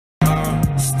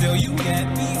Still you get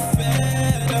me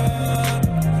fed up.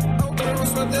 Oh,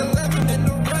 girls with the lemon in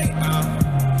the right.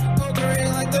 Oh, girl, you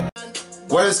like the...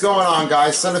 What is going on,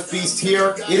 guys? Son of Feast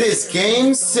here. It is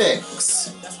Game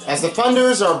 6 as the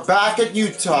Thunders are back at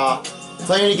Utah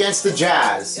playing against the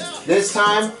Jazz. This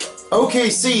time,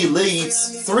 OKC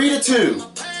leads 3-2.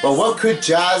 But what could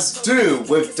Jazz do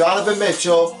with Donovan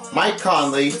Mitchell, Mike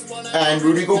Conley, and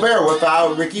Rudy Gobert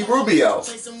without Ricky Rubio?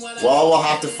 Well, we'll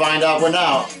have to find out one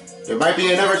out. There might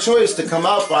be another choice to come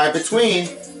out by between,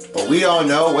 but we don't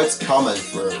know what's coming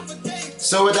through.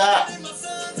 So with that,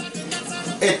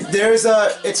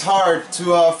 it's hard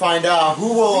to find out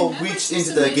who will reach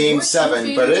into the Game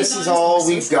 7, but this is all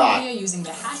we've got. And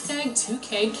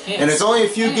there's only a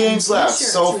few games left.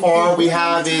 So far we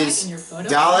have is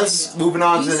Dallas moving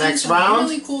on to the next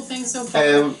round,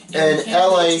 and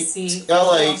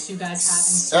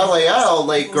LAL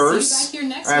Lakers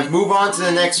move on to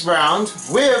the next round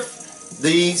with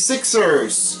the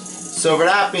Sixers. So with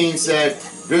that being said,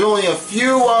 there's only a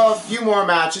few more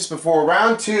matches before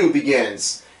round 2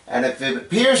 begins. And if it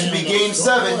appears to be Game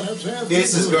 7,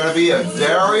 this is going to be a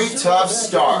very tough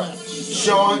start.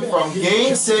 Showing from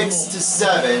Game 6 to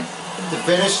 7 to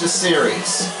finish the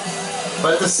series.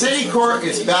 But the City Court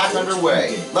is back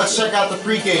underway. Let's check out the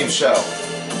pregame show.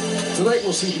 Tonight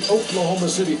we'll see the Oklahoma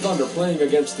City Thunder playing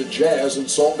against the Jazz in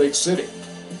Salt Lake City.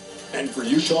 And for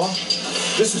Utah,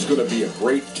 this is going to be a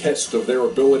great test of their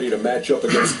ability to match up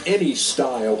against any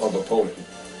style of opponent.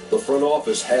 The front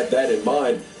office had that in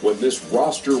mind when this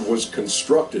roster was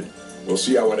constructed. We'll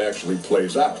see how it actually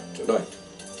plays out tonight.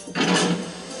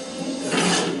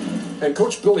 And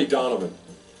Coach Billy Donovan,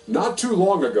 not too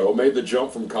long ago, made the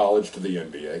jump from college to the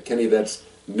NBA. Kenny, that's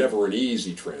never an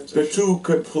easy transition. They're two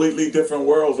completely different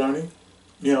worlds, Ernie.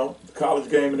 You know, the college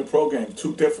game and the pro game,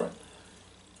 two different.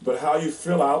 But how you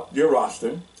fill out your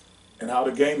roster and how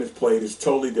the game is played is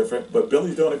totally different. But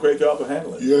Billy's doing a great job of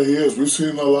handling it. Yeah, he is. We've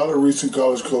seen a lot of recent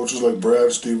college coaches like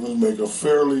Brad Stevens make a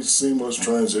fairly seamless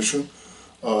transition.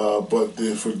 But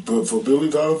for Billy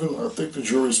Donovan, I think the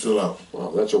jury's still out.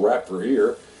 Well, that's a wrap for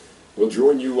here. We'll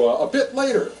join you a bit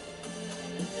later.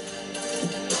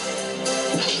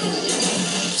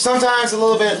 Sometimes a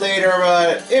little bit later,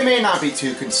 but it may not be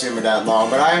too consuming that long.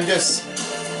 But I just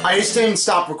didn't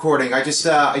stop recording. I just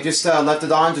left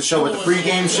it on to show what the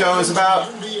pregame show is about.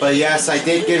 But yes, I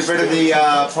did get rid of the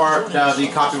the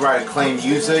copyrighted claim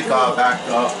music back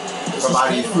from my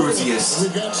enthusiasts.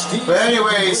 But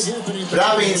anyways, with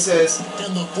that being said,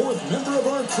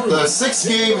 the 6th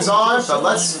game is on, but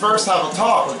let's first have a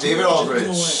talk with David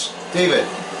Aldridge. David.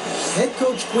 Head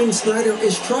coach Quinn Snyder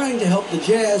is trying to help the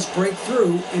Jazz break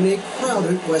through in a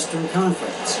crowded Western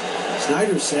Conference.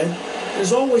 Snyder said,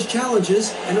 "There's always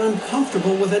challenges, and I'm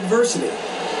comfortable with adversity.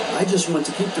 I just want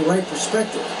to keep the right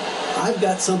perspective. I've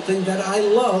got something that I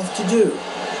love to do."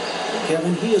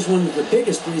 Kevin, he is one of the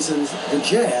biggest reasons the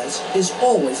Jazz is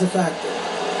always a factor.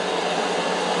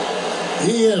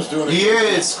 He is doing it. He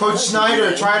is. Coach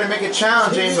Snyder trying to make it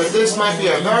challenging, but this might be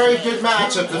a very good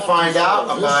matchup to find out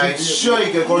about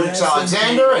Shai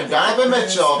Gilgeous-Alexander and Donovan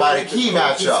Mitchell about a key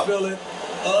matchup.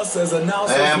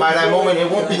 And by that moment, it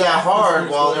won't be that hard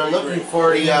while they're looking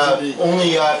for the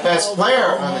only best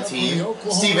player on the team,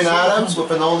 Steven Adams,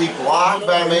 with an only block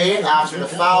that made after the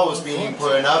foul was being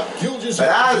put up. But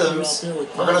Adams,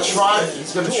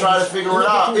 he's going to try to figure it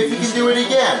out if he can do it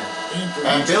again.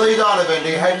 And Billy Donovan,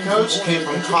 the head coach, came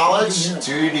from college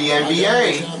to the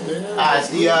NBA as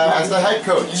the head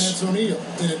coach.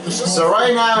 So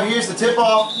right now, here's the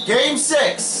tip-off. Game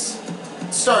 6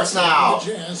 starts now.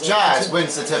 Jazz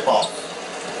wins the tip-off.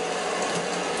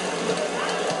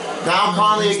 Now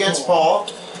Conley against Paul.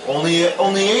 Only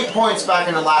 8 points back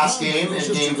in the last game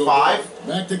in Game 5.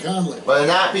 Back to Conley. But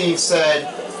that being said,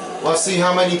 let's see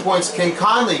how many points can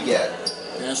Conley get.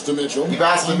 Pass to Mitchell. He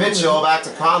passed to Mitchell, back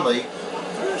to Conley.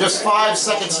 Just 5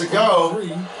 seconds to go.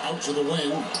 Out to the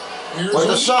wing. With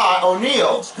the shot,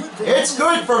 O'Neal. It's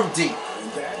good from deep.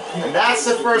 And that's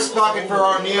the first bucket for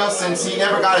O'Neal since he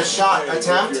never got a shot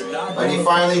attempt, but he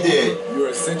finally did.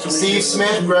 Steve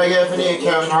Smith, Greg Anthony, and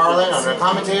Kevin Harlan are the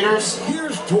commentators.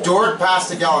 Dort passed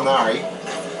to Gallinari,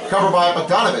 covered by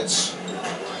Bogdanovich.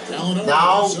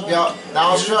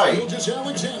 Now Shai.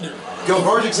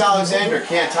 Gilgeous-Alexander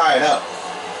can't tie it up.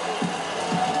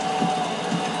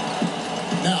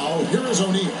 Now, here is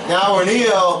O'Neal. Now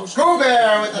O'Neal,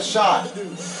 Gobert with the shot.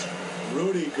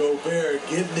 Rudy Gobert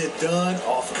getting it done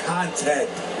off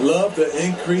contact. Love the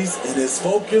increase in his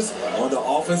focus on the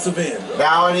offensive end.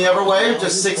 Now in the other way,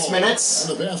 just 6 minutes.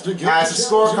 As the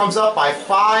score comes up by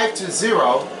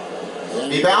 5-0.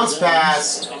 The bounce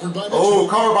pass. Oh,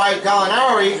 covered by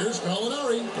Gallinari.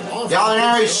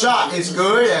 Gallinari's shot is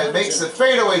good and makes a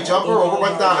fadeaway jumper over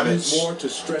Bogdanovich.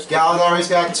 Gallinari's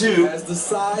got 2. Has the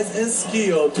size and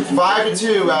skill to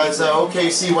 5-2 as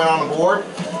OKC went on the board.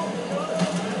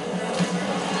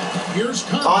 Here's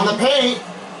On the paint,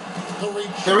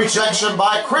 the rejection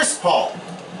by Chris Paul.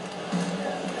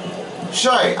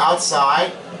 Shea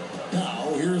outside.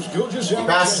 Now here's Gilgeous He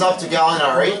passes up to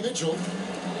Gallinari. Mitchell.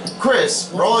 Chris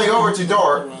rolling over to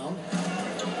Dort.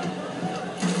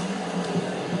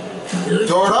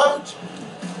 Dort up.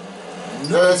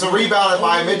 There's a rebound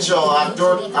by Mitchell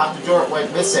after Dort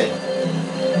went missing.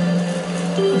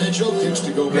 Mitchell kicks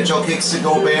to Gobert. Mitchell kicks to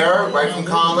Gobert right from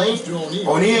Conley.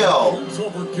 O'Neal.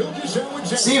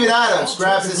 Steven Adams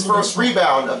grabs his first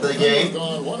rebound of the game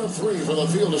One of 3 for the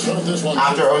field to start this one.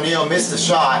 after O'Neal missed the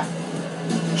shot.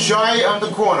 Shea on the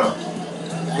corner.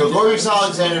 Gilgeous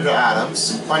Alexander to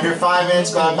Adams. Under 5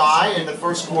 minutes gone by in the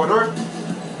first quarter.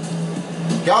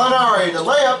 Gallinari the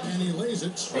layup, And he lays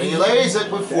it. and he lays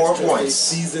it with 4 points.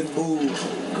 Season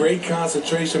move. Great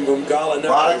concentration from Gallinari. A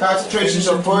lot of concentrations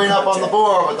are putting up on the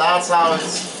board, but that's how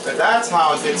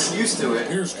it gets used to it,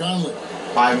 Here's Conley.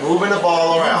 by moving the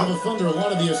ball around. The Thunder, a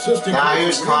lot of the assistant Now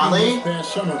coaches here's Conley. this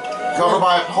past summer. Covered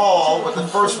by Paul with the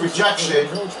first rejection.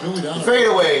 Coach Billy Donovan.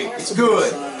 Fadeaway, it's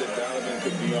good. Donovan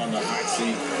could be on the hot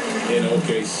seat in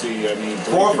OKC. I mean,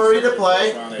 4:30 to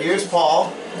play. Here's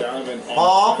Paul.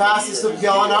 Paul passes to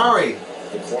Gallinari.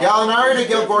 Gallinari to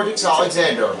Gilgeous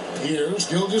Alexander. Here's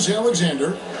Gilgeous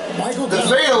Alexander. Michael The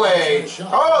Donovan. fadeaway.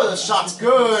 Oh, the shot's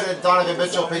good, and Donovan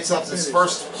Mitchell picks up his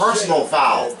first personal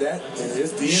foul. Has that in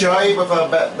his DNA. Shea with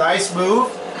a nice move.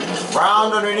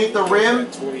 Round underneath the rim.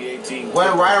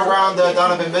 Went right around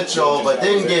Donovan Mitchell, but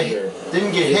didn't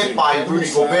get hit by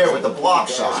Rudy Gobert with the block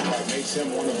shot.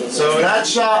 So that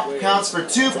shot counts for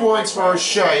 2 points for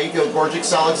Shea,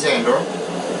 Gilgeous Alexander,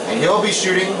 and he'll be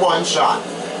shooting 1 shot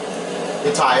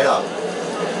to tie it up.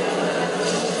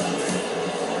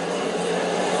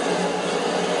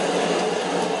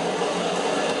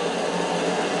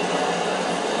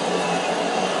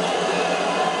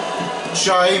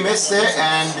 Shea missed it,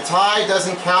 and the tie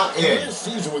doesn't count in. Last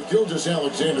season with Gilgeous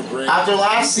Alexander, Greg. After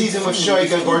last season with Shea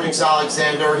Gilgeous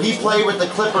Alexander, he played with the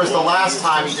Clippers the last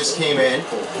time he just came in.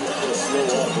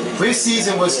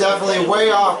 Preseason was definitely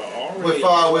way off with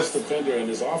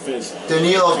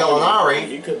Danilo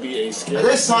Gallinari. At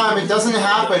this time, it doesn't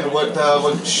happen what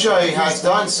Shea has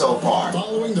done so far.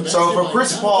 So for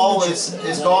Chris Paul is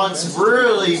gone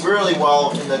really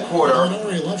well in the quarter.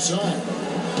 Gallinari left side.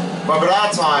 But by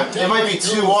that time, it might be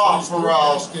 2 off for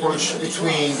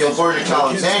between Gilgeous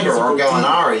Alexander or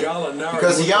Gallinari,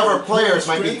 because the other players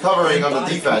might be covering on the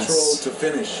defense. To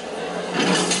finish.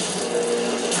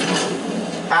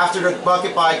 After the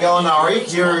bucket by Gallinari,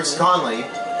 here's Conley.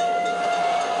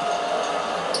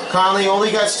 Conley only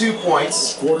gets 2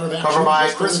 points, covered by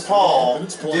Chris Paul,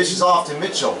 who dishes off to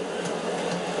Mitchell.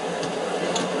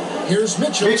 Here's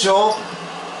Mitchell. Mitchell,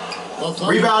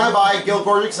 rebounded by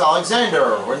Gilgeous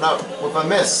Alexander with a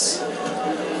miss.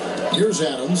 Here's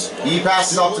Adams. He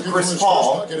passes off to Chris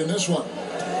Paul. In this one.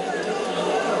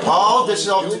 Paul dishes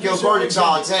off to Gilgeous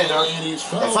Alexander. The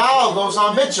foul goes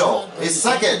on Mitchell, his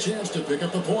second. Chance to pick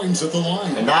up the points at the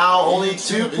line. And now only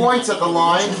 2 points at the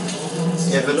line.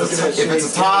 If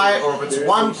it's a tie or if it's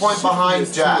 1 point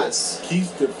behind Jazz. Keeps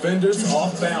defenders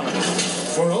off balance.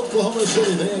 For Oklahoma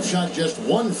City, they had shot just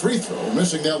 1 free throw,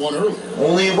 missing that one earlier.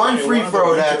 Only 1 free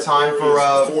throw that time for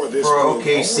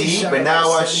OKC, but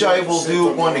now Shea will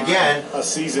do one again,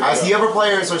 as the other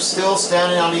players are still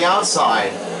standing on the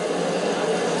outside,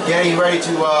 getting ready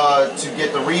to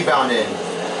get the rebound in.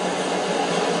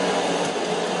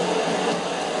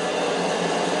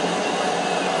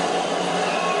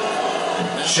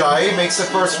 Shea makes the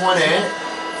first one in.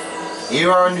 Here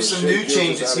are some new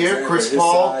changes here. Chris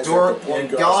Paul, Dort, and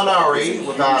Gallinari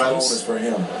with Adams.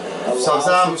 Subs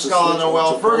out Muscala,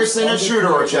 Noel Ferguson, and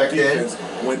Schroeder are checked in.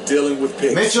 When dealing with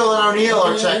picks. Mitchell and O'Neal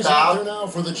are checked out.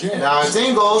 And now it's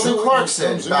Ingles and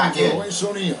Clarkson back in.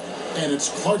 And it's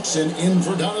Clarkson in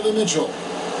for Donovan Mitchell.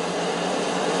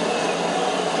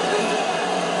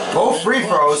 Both free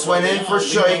throws went in for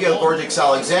Shea Gilgeous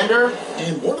Alexander.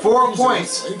 4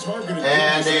 points,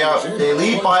 and they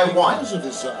lead by 1.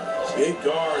 Big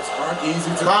guards aren't easy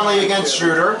to Conley against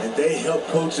Schroeder. and they help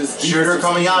coaches. Schroeder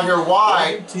coming out here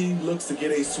wide. Team looks to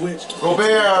get a switch.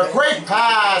 Gobert, great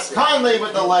pass. Conley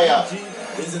with the layup.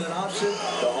 Isn't an option.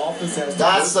 The offense has.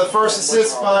 That's the first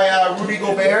assist by Rudy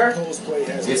Gobert.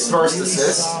 His first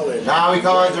assist. Now we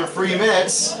come under 3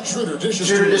 minutes. Schroeder dishes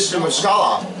to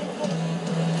Muscala.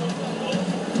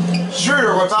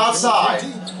 Schroeder with outside.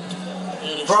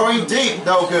 Throwing deep,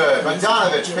 no good.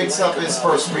 Bogdanovich picks up his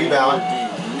first rebound.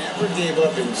 never gave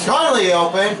up in Finally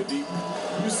open.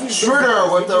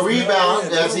 Schroeder with the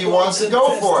rebound as he wants to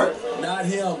go for it. Not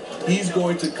him. He's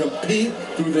going to compete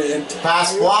through the entire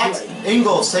Pass blocked. play.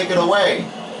 Ingles take it away.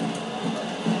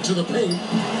 To the paint.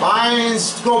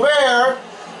 Finds Gobert.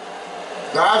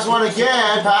 Grabs one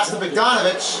again. Pass to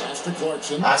Bogdanovich. Pass to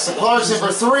Clarkson. Pass to Clarkson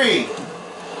for three.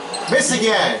 Miss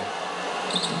again.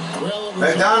 Well, it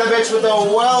was Bogdanovich with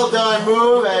a well-done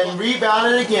move and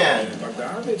rebounded again.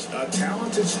 Bogdanovich, a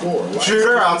talented scorer.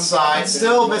 Shooter outside,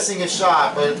 still missing a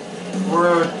shot, but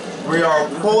we are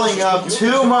pulling up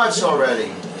too much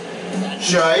already.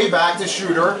 Shea back to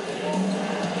Shooter.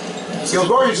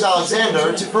 Gilgeous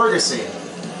Alexander to Ferguson.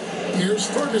 Here's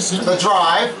Ferguson. The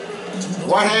drive.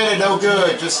 One-handed, no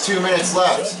good. Just 2 minutes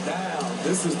left. Shut down.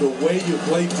 This is the way you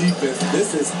play defense.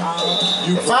 This is how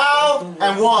you The foul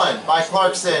and one by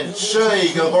Clarkson.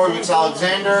 Shea Gilgeous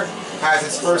Alexander has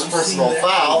his first personal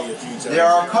foul. There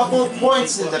are a couple of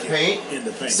points in the paint.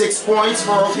 6 points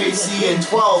for OKC and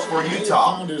 12 for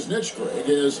Utah. Found his niche, Greg,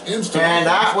 is instant. And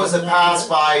that was a pass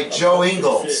by Joe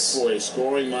Ingles. For a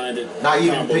scoring-minded Not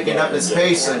even picking up his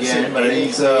pace again, but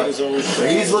he's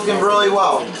looking really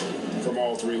well. from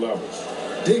all three levels.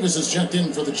 Davis is checked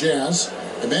in for the Jazz.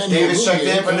 Emmanuel Davis checked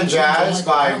Mudiay in for the comes Jazz in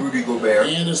for by Michael Rudy Gobert.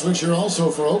 And a switcher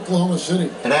also for Oklahoma City.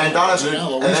 And then Donovan,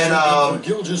 Diallo and is then checked in for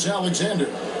Gilgeous Alexander.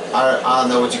 I don't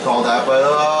know what you call that, but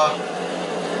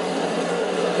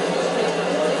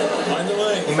find the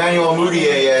lane. Emmanuel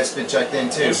Mudiay has been checked in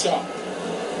too. Good shot.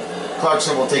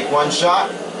 Clarkson will take one shot.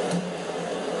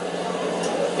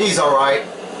 He's alright.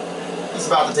 He's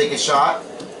about to take a shot.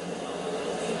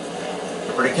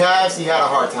 For the Cavs, he had a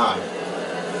hard time.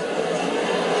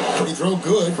 Free throw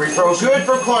good. Free throw good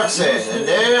for Clarkson, and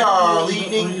they are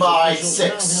leading by Now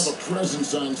 6. have a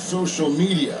presence on social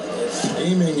media that's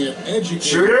aiming at educating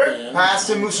Shooter, fans pass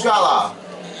to Muscala.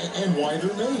 and why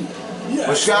they're made.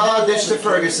 Muscala dish to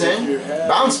Ferguson.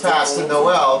 Bounce pass to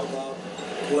Noel.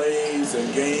 Plays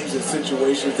and games and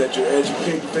situations that you're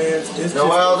educating fans. It's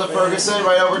Noel just to Ferguson,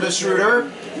 right over to Schroeder.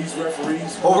 These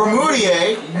referees. Over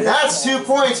Mudiay, and that's 2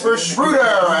 points for Schroeder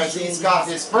as he's got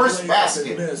his first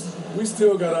basket. We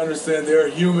still got to understand they're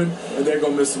human and they're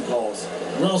going to miss some calls.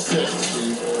 Well said,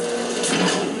 Steve.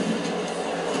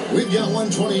 We've got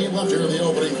 128 left here in the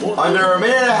opening quarter. Under a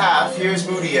minute and a half, here's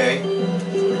Mudiay.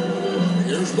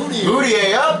 Here's Mudiay.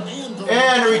 Mudiay up,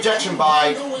 and a rejection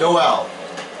by Noel.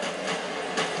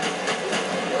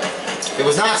 It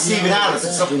was not Steven Adams,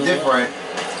 it's something different.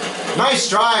 Nice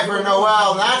drive for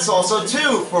Noel, and that's also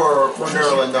 2 for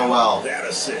Nerlens Noel. That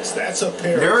assist. That's a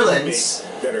pair Nerlens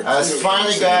that are has clearly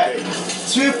finally got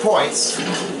 2 points.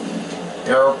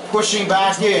 They're pushing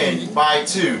back in by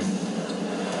 2.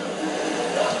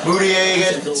 Mudiay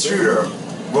against Schroeder,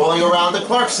 rolling around to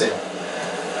Clarkson.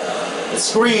 The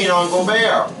screen on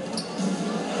Gobert.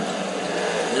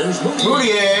 Here's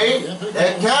Mudiay,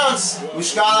 that counts.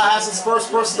 Muscala has his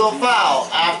first personal foul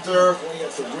after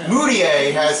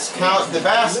Mudiay has counted the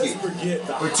basket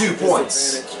for 2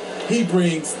 points. He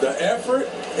brings the effort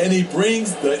and he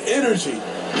brings the energy.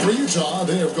 For Utah,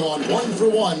 they have gone 1 for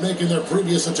 1, making their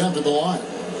previous attempt at the line.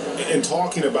 And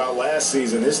talking about last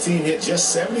season, this team hit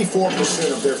just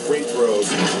 74% of their free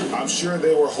throws. I'm sure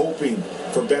they were hoping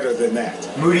for better than that.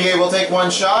 Mudiay will take 1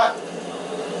 shot.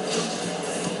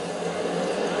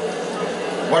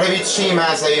 One of each team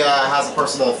has a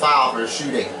personal foul for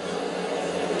shooting.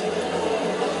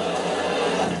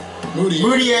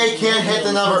 Mudiay can't hit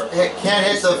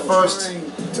the first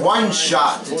 1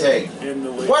 shot to take.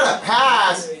 What a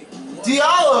pass!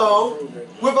 Diallo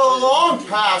with a long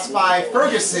pass by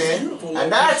Ferguson, and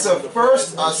that's a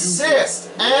first assist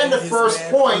and the first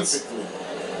points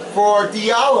for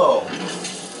Diallo.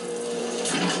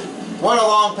 What a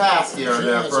long pass here,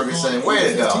 Ferguson.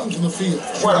 Way to go.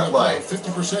 What a play.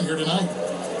 50% here tonight.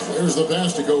 There's the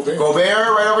pass to Gobert. Gobert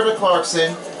right over to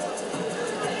Clarkson.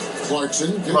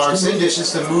 Clarkson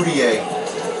dishes to Mudiay.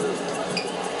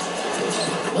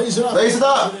 Lays it up. Lays it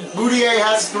up. Mudiay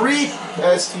has 3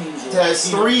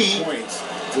 points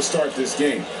to start this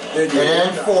game. And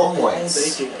then 4 points.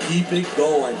 They can keep it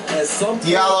going. At some point,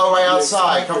 Diallo right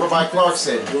outside, covered by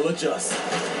Clarkson. Will adjust.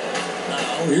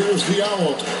 Now here's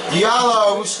Diallo.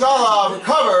 Diallo, Muscala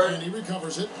recovered. And he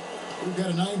recovers it. We've got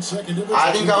a 9-second difference.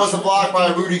 I think that was a block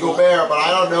by Rudy Gobert, but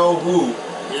I don't know who.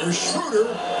 Here's Schroeder.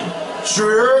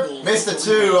 Schroeder missed the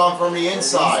 2 from the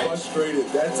inside. He's frustrated.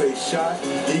 That's a shot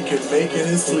he can make in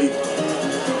his sleep.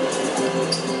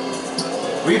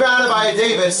 Rebounded by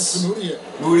Davis.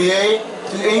 Mudiay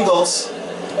to Ingles.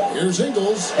 Here's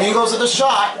Ingles. Ingles at the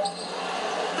shot.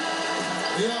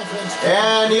 The offense.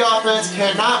 And the offense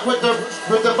cannot put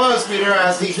the buzz beater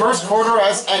as the first quarter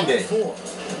has ended.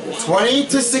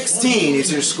 20-16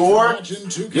 is your score.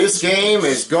 This game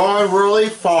is going really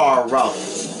far,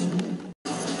 Ralph.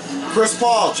 Chris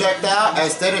Paul checked out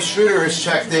as Dennis Schroeder is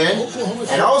checked in.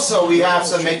 And also we have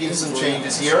making some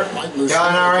changes here.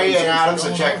 Gallinari and Adams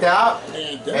are checked out.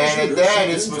 And then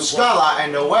it's Muscala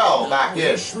and Noel back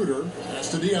in.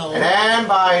 And then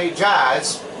by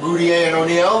Jazz, Rudier and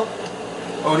O'Neal.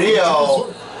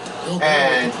 O'Neal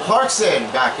and Clarkson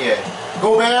back in.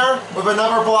 Gobert with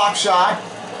another block shot.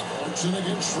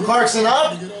 Clarkson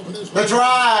up. The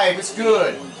drive is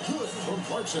good.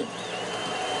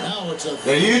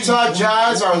 The Utah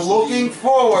Jazz are looking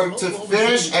forward to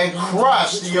finish and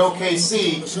crush the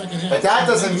OKC, but that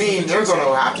doesn't mean they're going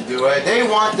to have to do it. They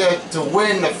want to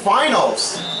win the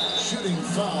finals.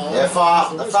 The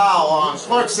foul on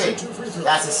Clarkson.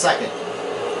 That's the second.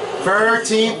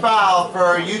 13th foul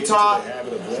for Utah.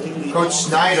 Coach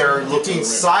Snyder looking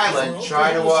silent,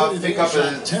 trying to think up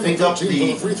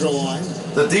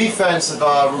the defensive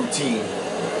routine.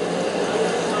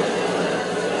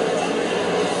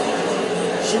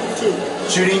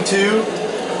 Shooting two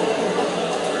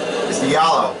is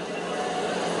Diallo.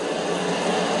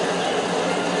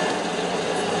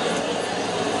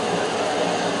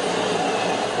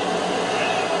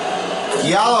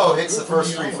 Diallo hits the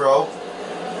first free throw.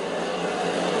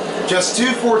 Just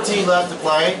 2:14 left to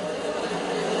play.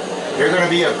 They're going to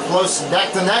be a close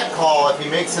neck-to-neck call if he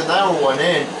makes another one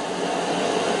in.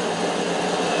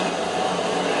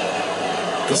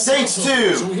 The Saints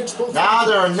too. Now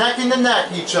they're neck and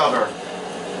neck each other.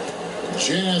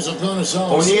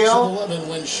 O'Neal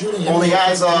only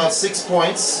has 6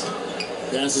 points. I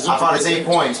thought it's 8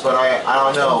 points, but I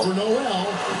don't know.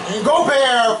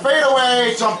 Gobert, fade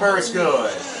away, jumper is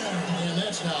good.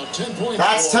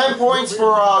 That's 10 points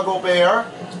for Gobert.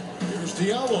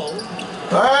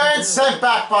 And sent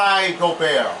back by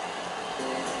Gobert.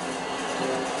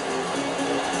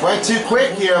 Went too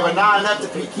quick here, but not enough to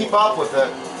keep up with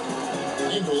it.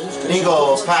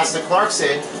 Ingles passed to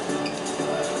Clarkson.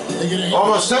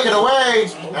 Almost took it away,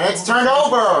 and it's turned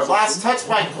over. Last touch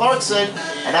by Clarkson,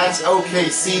 and that's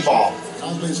OKC ball.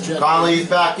 Conley's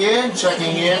back in,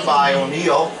 checking in by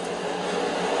O'Neal.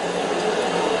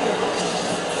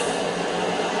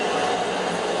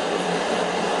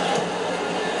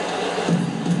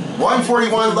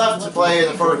 .141 left to play in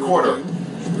the third quarter.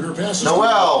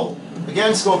 Noel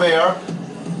against Gobert.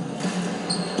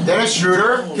 Dennis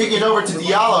Schroeder kicking over to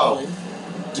Diallo.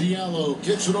 Diallo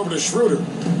kicks it over to Schroeder.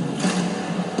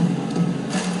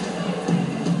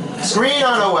 Screen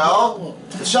on Noel.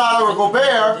 The shot over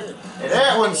Gobert, and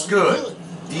that one's good.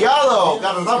 Diallo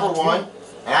got another one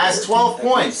and has 12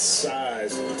 points.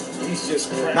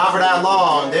 Not for that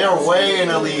long. They're way in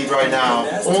the lead right now.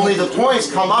 Only the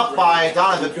points come up by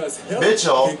Donovan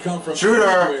Mitchell.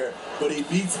 Schroeder.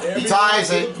 He ties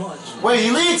it. Wait,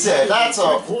 he leads it. That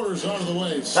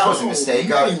was a mistake.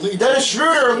 Dennis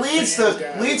Schroeder leads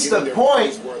the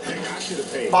point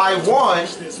by 1,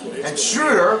 and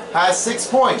Schroeder has 6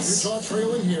 points.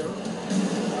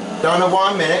 Down to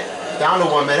 1 minute.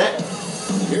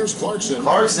 Here's Clarkson.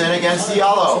 Clarkson against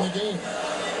Diallo.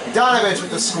 Donovich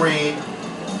with the screen.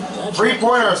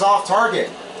 3-pointers off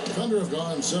target. Thunder have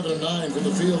gone 7 of 9 from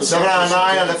the field. 7 out of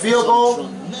 9 on the field goal.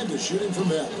 Tremendous shooting from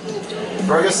them.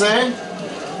 Ferguson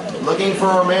looking for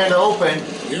a man to open.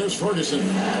 Here's Ferguson.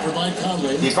 Provide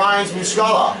Conley. He finds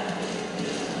Muscala.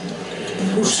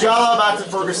 Muscala back to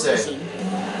Ferguson.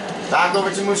 Back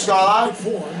over to Muscala.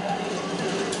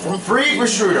 3 for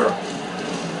Schroeder.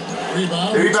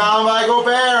 Rebound by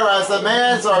Gobert as the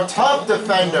man's our tough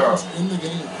defender. In the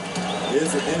game.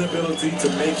 His inability to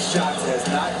make shots has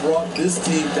not brought this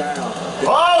team down.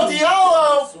 Oh,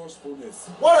 Diallo!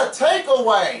 What a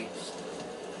takeaway!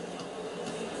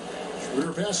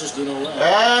 Schroeder passes to Noel.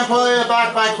 And pulling it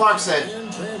back by Clarkson.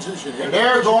 And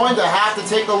they're going to have to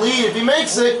take the lead if he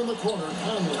makes it.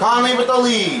 Conley with the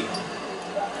lead.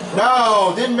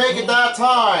 No, didn't make it that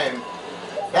time.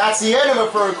 That's the end of the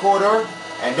third quarter.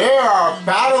 And they are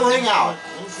battling out.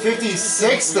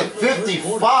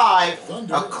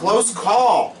 56-55, a close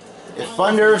call. If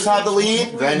Thunders have the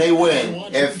lead, then they win.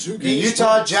 If the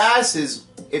Utah Jazz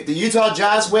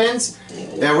wins,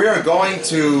 then we are going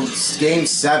to Game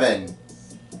 7.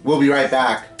 We'll be right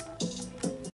back.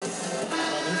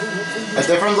 A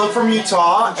different look from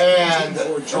Utah and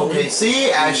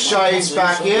OKC as Shice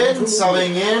back in,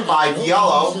 subbing in by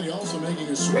Diallo.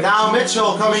 And now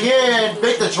Mitchell coming in,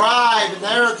 big the drive, and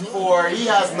therefore he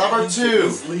has number 2.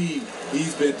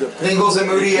 Ingles and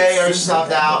Moutier are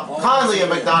subbed out. Conley and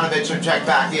McDonovich are checked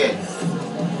back in.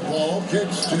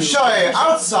 Shai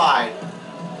outside.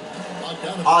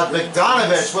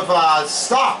 Bogdanovich with a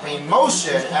stop in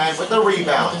motion and with the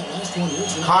rebound.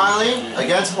 Conley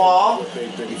against Paul.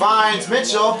 He finds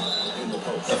Mitchell.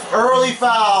 An early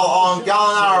foul on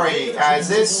Gallinari as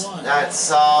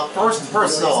that's first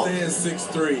personal.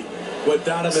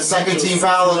 Second team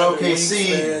foul in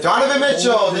OKC. Donovan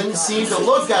Mitchell didn't seem to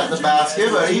look at the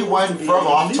basket, but he went from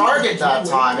off target that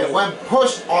time. It went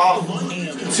pushed off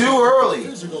too early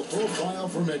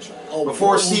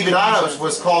before Steven Adams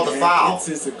was called the foul. It's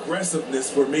his aggressiveness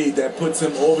for me that puts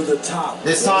him over the top.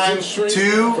 This time,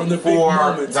 2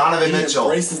 for Donovan Mitchell. He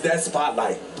embraces that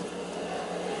spotlight.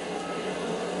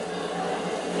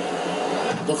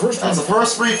 That's the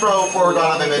first free throw for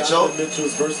Donovan Mitchell. Donovan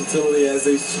Mitchell's versatility as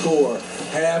a scorer.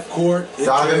 Half court.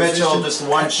 Donovan Mitchell, just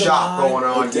one shot going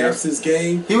on here. His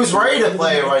game. He was ready to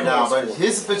play it right now, but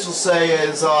his officials say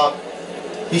is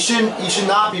he should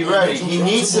not be ready. He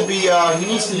needs to be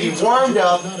warmed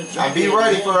up and be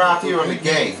ready for after you're in the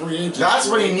game. That's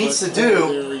what he needs to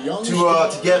do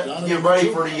to get ready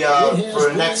for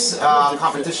the next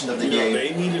competition of the game.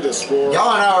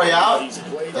 Gallinari out.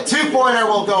 The 2-pointer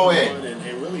will go in.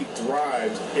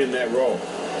 Thrived in that role.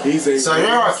 So they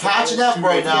are catching up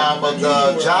right now, but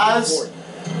the Jazz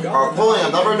are pulling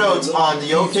another note on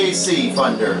the OKC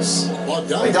Thunders.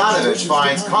 Bogdanovich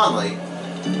finds Conley.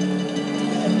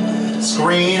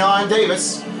 Screen on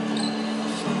Davis.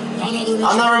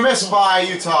 Another miss by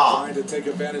Utah. Trying to take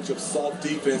advantage of soft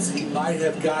defense, he might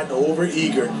have gotten over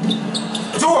eager.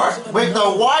 Dort with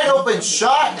the wide open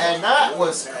shot, and that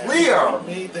was clear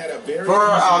for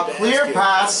a clear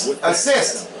pass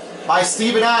assist by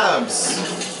Steven Adams.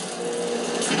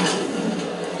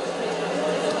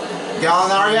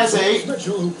 Gallinari has 8.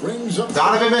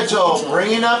 Donovan Mitchell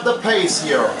bringing up the pace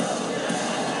here.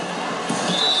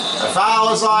 The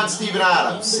foul is on Steven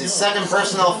Adams, his second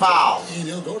personal foul.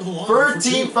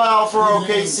 13th foul for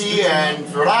OKC, and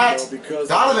for that,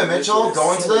 Donovan Mitchell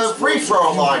going to the free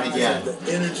throw line again.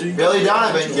 Billy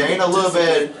Donovan getting a little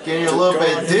bit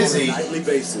dizzy.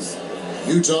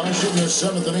 Utah shooting their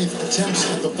 7th and 8th attempts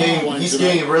at the foul line. He's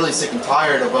getting really sick and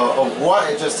tired of what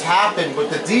had just happened with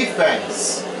the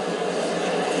defense.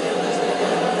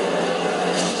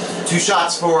 2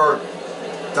 shots for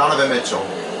Donovan Mitchell.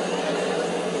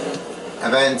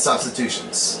 And then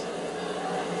substitutions.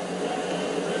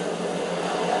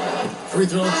 Free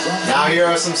throw. Now here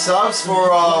are some subs for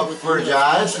the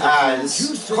Jazz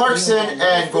as Clarkson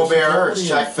and Gobert is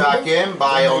checked back in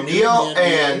by O'Neal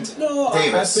and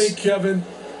Davis. I think, Kevin,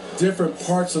 different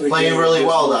parts of the playing game really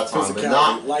well that time, but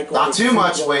not too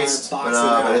much waste,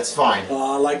 but it's fine.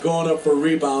 Like going up for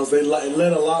rebounds, they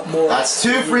let a lot more. That's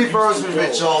 2 free throws with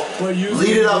Mitchell.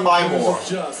 Lead it up by more.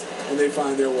 And they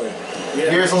find their way.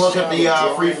 Here's a look at the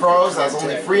free throws. That's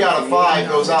only 3 out of 5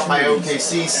 goes out by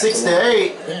OKC. 6 to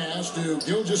 8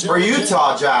 for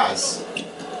Utah Jazz.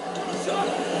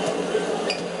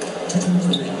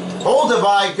 Hold it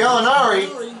by Gallinari.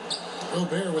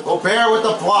 Gobert with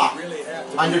the block.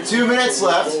 Under 2 minutes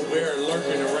left.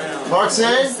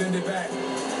 Clarkson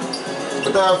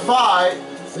with the 5.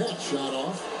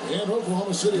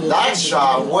 That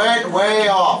shot went way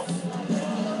off.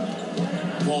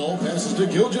 Ball passes to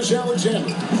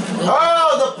Gilgeous-Alexander.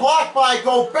 Oh, the block by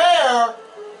Gobert!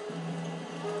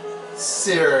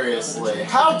 Seriously,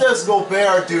 how does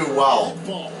Gobert do well?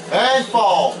 And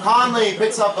fall. Conley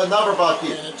picks up another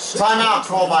bucket. Timeout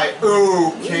called by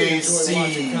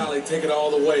OKC. Conley take it all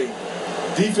the way.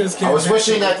 Defense. I was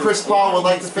wishing that Chris Paul would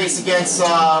like to face against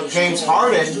James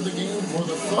Harden.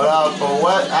 But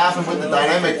what happened with the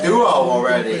dynamic duo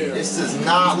already? This is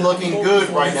not looking good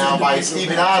right now by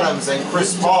Steven Adams and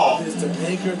Chris Paul.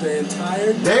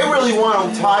 They really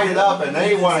want to tie it up and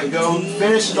they want to go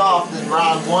finish it off in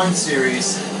round 1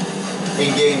 series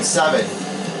in game 7.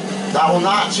 That will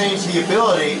not change the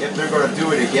ability if they're going to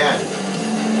do it again.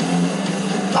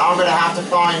 Now I'm going to have to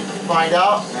find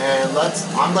out, and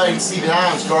I'm letting Steven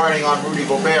Adams guarding on Rudy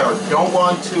Gobert. Don't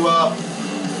want to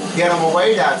get him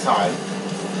away that time.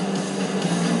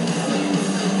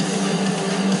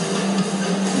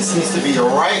 This needs to be the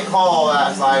right call,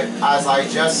 as I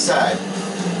just said.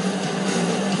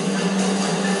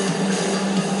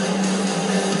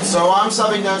 So I'm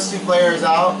subbing those 2 players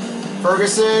out,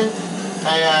 Ferguson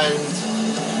and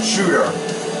Shooter.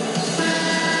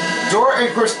 Dort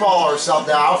and Chris Paul are subbed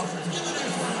out.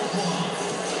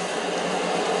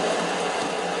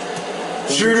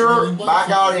 Shooter back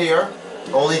out here.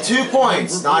 Only 2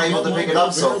 points, not able to pick it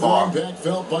up so far.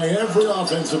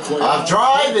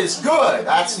 Drive is good.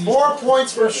 That's 4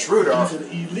 points for Schroeder.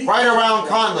 right around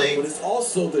Conley, but it's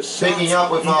also the picking up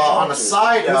with on the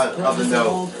side of the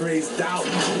note. Creates doubt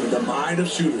in the mind of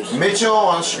shooters. Mitchell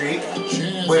on streak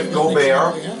with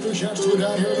Gobert,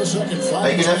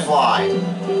 making it fly.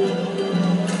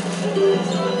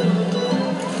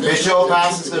 Mitchell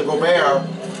passes to Gobert.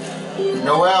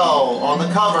 Noel on the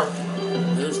cover.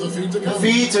 The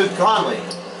feed to Conley.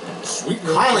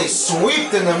 Conley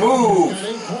sweeped in the move.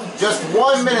 Just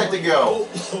 1 minute to go.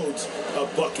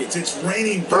 Buckets. It's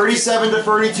raining. 37 to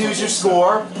 32 is your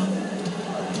score.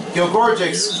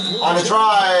 Gilgorgics on the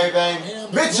drive, and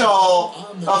Mitchell,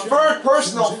 a third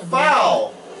personal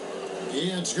foul.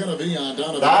 It's going to be on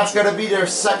Donovan. That's going to be their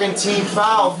second team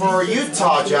foul for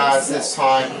Utah Jazz this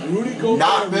time.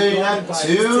 Not being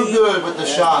too good with the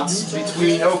shots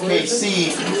between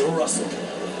OKC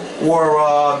or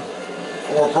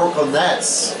Brooklyn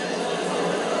Nets.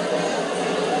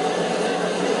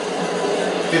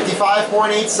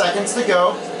 55.8 seconds to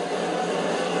go.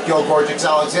 Gilgorgics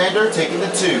Alexander taking the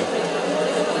 2.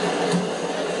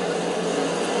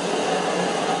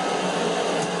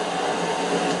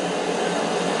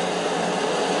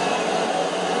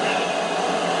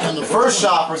 The first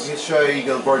shot for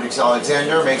Gilgorgics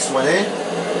Alexander makes one in.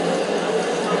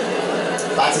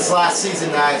 That's his last season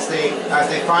as they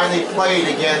finally played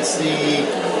against in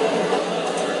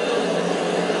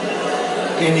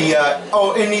the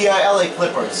LA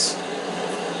Clippers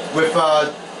with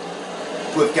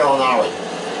Gallinari.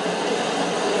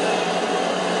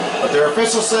 But their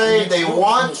officials say they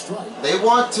want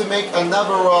to make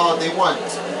another they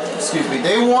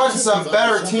want some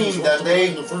better team that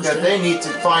they need to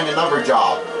find another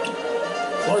job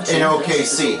in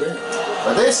OKC.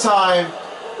 But this time,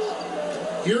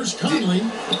 here's Conley.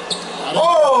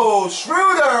 Oh,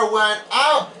 Schroeder went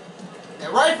out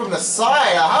right from the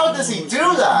side. How does he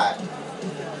do that?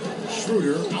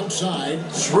 Schroeder outside.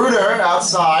 Schroeder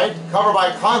outside, covered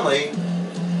by Conley.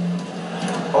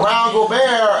 Around Gobert,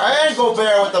 and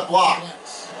Gobert with the block.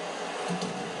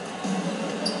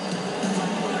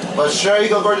 But Shea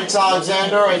Gilgorgics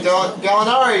Alexander and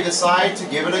Gallinari decide to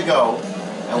give it a go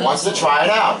and wants to try it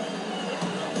out.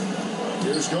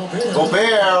 Here's Gobert.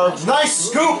 Gobert, nice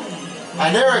scoop!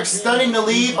 And they're extending the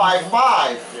lead by 5.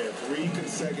 Yeah, 3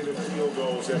 consecutive field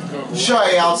goals have come.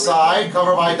 Shea outside,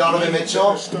 covered by Donovan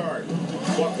Mitchell. Start.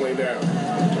 Buckling down.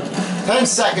 10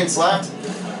 seconds left.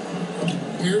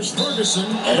 Here's Ferguson.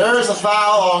 And there's a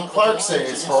foul on Clarkson,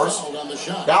 his first.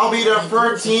 That'll be their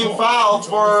third team foul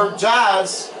for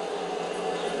Jazz.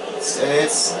 And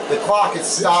the clock is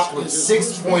stopped with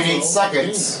 6.8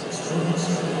 seconds.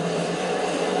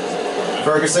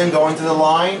 Ferguson going to the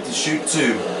line to shoot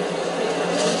 2.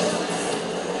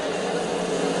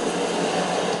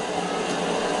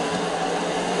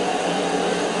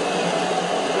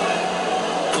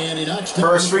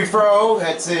 First free throw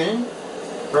heads in.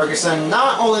 Ferguson,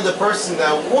 not only the person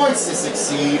that wants to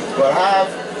succeed, but have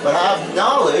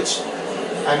knowledge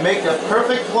and make a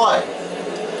perfect play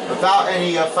without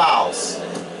any fouls.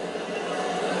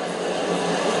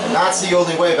 And that's the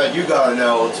only way that you gotta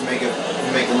know to make it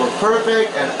look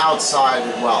perfect and outside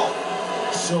as well.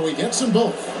 So he gets them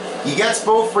both. He gets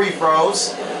both free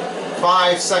throws.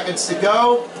 5 seconds to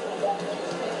go.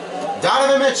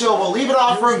 Donovan Mitchell will leave it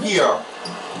off from here.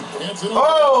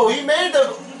 Oh, he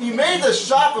made the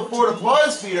shot before the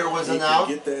buzz beater was announced.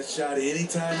 Get that shot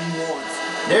anytime he wants.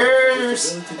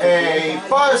 There's a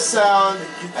buzz sound,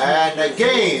 and the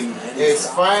game is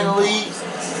finally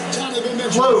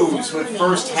closed with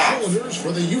first half.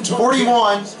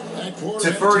 41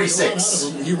 to 36.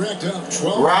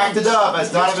 Racked it up as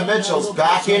Donovan Mitchell's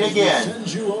back in again.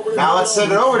 Now let's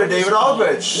send it over to David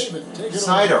Aldridge.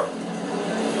 Snyder.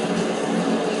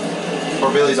 Or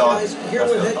Billy Donovan. Here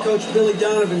with head coach Billy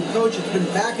Donovan. Coach, it's been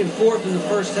back and forth in the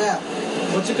first half.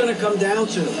 What's it going to come down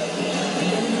to?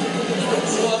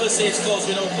 Well, obviously it's close.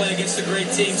 We don't play against a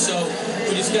great team, so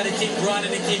we just got to keep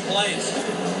grinding and keep playing.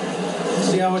 We'll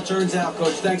see how it turns out,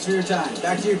 Coach. Thanks for your time.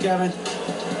 Back to you, Kevin.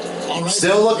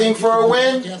 Still looking for a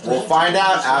win? We'll find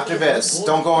out after this.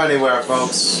 Don't go anywhere,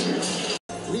 folks.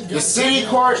 The City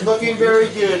Court looking very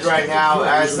good right now,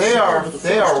 as they are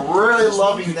really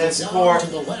loving this court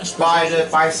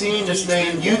by seeing this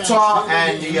name Utah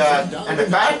and the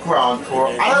background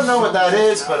court. I don't know what that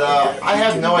is, but I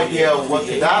have no idea what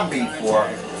could that be for.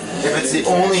 If it's the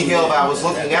only hill that I was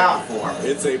looking out for.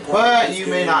 But you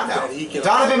may not know.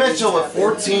 Donovan Mitchell with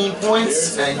 14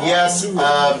 points, and yes,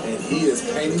 and he is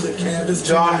painting the canvas.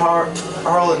 John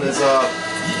Harlan is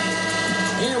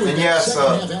And yes,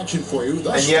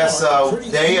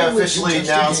 they officially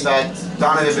announced that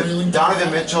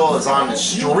Donovan Mitchell is on the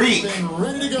streak.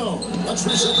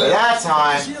 By that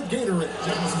time,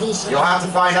 you'll have to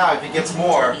find out if he gets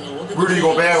more. Rudy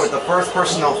Gobert with the first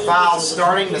personal foul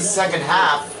starting the second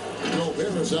half.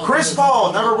 Chris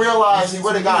Paul never realized he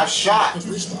would have got a shot.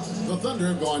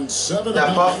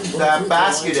 That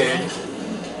basket in.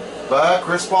 But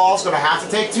Chris Paul's going to have to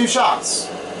take 2 shots.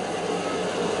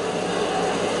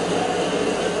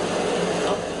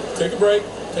 Take a break.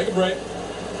 Take a break.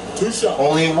 2 shots.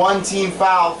 Only 1 team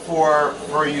foul for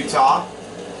Utah.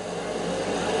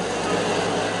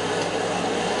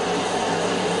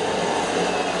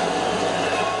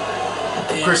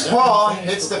 Chris Paul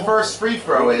hits the first free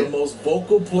throw One of in. the most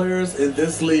vocal players in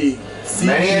this league.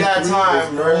 Many at that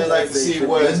time really like to see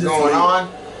what is going on.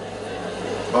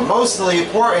 But mostly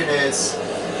important is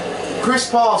Chris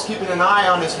Paul's keeping an eye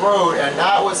on his road, and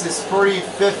that was his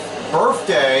 45th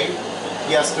birthday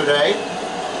yesterday.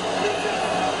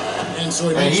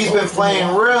 And he's been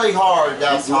playing really hard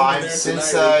that time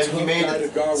since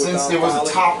there was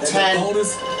a top 10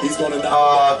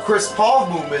 Chris Paul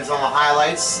movements on the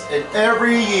highlights in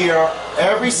every year,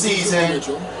 every season,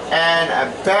 and a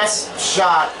best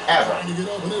shot ever.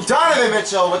 Donovan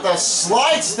Mitchell with a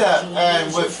slide step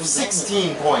and with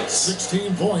 16 points.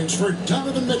 16 points for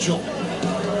Donovan Mitchell.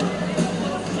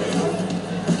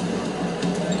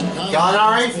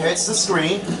 Gallinari hits the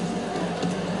screen.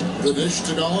 The dish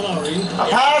to Gallinari. A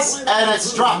pass, and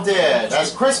it's dropped in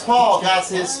as Chris Paul gets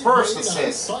his first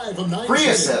assist. Free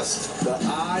assist. The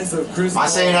eyes of Chris Am I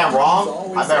saying that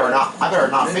wrong? I better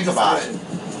not think about it.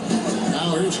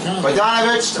 Now here's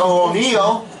Bogdanovich to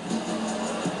O'Neal.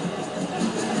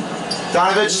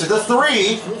 Donovich to the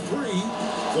 3.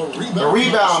 The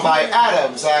rebound by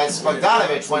Adams as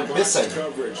Bogdanovich went missing.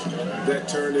 Coverage that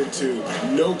turned into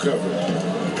no coverage.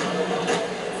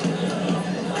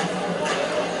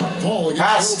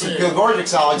 Pass to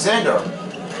Gilgeous Alexander.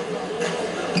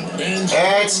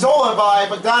 And stolen by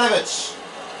Bogdanovich.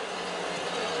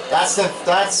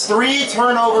 That's 3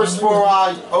 turnovers for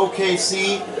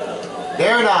OKC.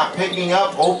 They're not picking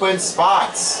up open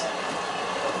spots.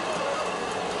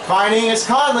 Finding is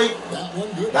Conley.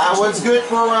 That one's good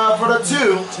for the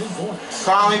 2.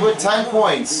 Conley with 10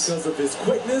 points. Because of his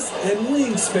quickness and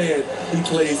wingspan, he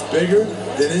plays bigger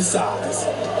than his size.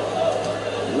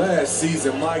 Last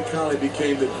season, Mike Conley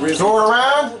became the Grizzlies. Throw it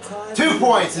around. 2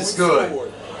 points is good.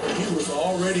 He was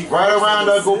already right around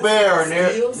Gobert.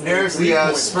 There's the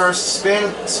first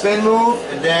spin move,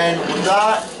 and then with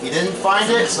that, he didn't find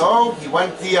it, so he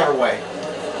went the other way.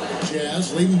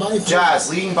 Jazz leading by 3. Jazz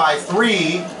leading by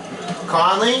 3.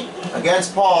 Conley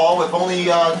against Paul with only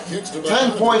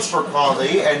 10 points for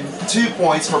Conley and 2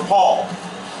 points for Paul.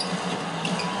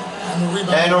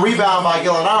 And a rebound by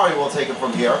Gallinari will take it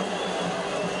from here.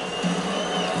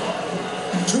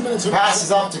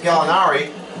 Passes up to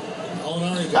Gallinari.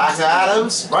 Back to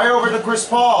Adams. Right over to Chris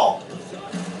Paul.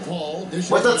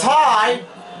 With a tie.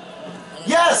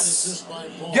 Yes!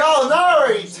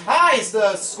 Gallinari ties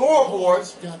the scoreboard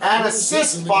and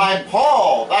assist by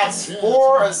Paul. That's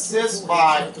 4 assists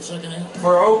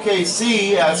for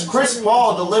OKC as Chris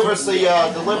Paul delivers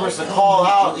the call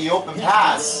out, the open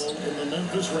pass.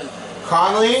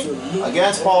 Conley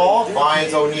against Paul,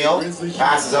 finds O'Neal,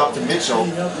 passes up to Mitchell.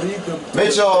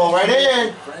 Mitchell right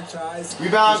in,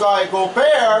 rebound by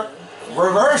Gobert,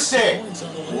 reversing,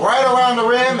 right around the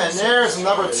rim, and there's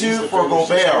number 2 for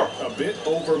Gobert. A bit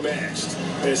overmatched,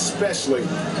 especially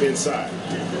inside.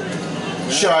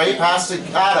 Shea pass to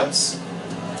Adams.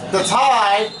 The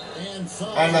tie,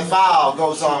 and the foul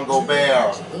goes on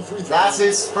Gobert. That's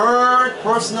his 3rd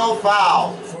personal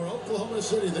foul. Oklahoma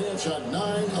City, they have shot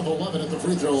 9 of 11 at the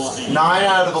free throw line. 9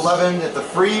 out of 11 at the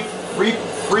free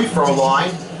throw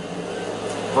line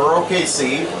for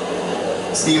OKC.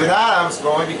 Steven Adams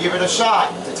going to give it a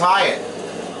shot to tie it.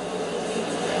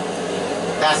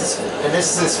 And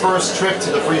this is his first trip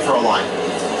to the free throw line.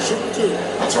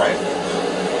 That's right.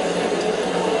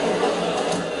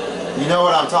 You know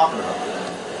what I'm talking about.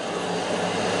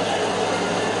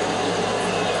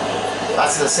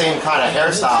 That's the same kind of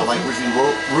hairstyle like Ricky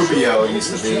Rubio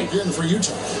used to be.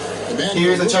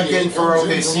 Here's a check-in for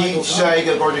OKC. Shea,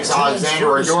 Gilgeous Alexander,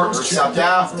 or Dort are subbed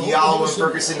out. Diallo and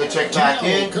Ferguson to check back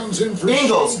in.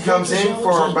 Ingles comes in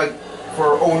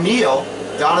for O'Neal.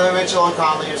 Donovan Mitchell and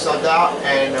Conley are subbed out.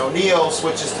 And O'Neal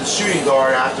switches to shooting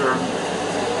guard after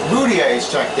Moutier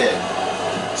is checked in.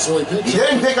 He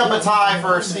didn't pick up a tie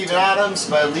for Steven Adams,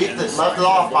 but left it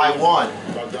off by 1.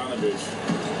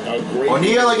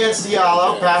 O'Neal against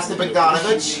Diallo, pass to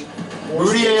Bogdanovich.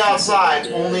 Moutier outside,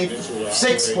 only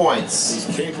 6 points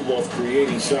He's capable of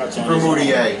creating shots on for his own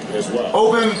Moutier. as well.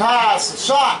 Open pass,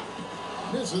 shot,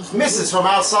 misses from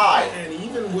outside. And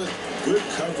even with good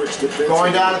coverage defensively,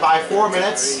 Going down by 4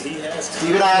 minutes. he has to-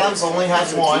 Steven Adams only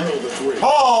has one. Drill the three.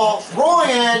 Paul rolling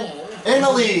in the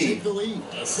lead.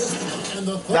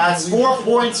 That's 4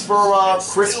 points for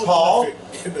Chris Paul.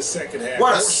 In the second half.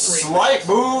 What a 4 straight slight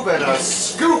move and a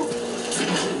scoop.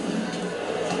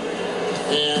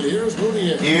 And here's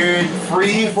Moutier. Here,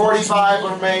 3:45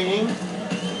 remaining.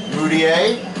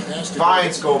 Moutier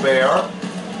finds Gobert.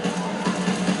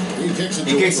 He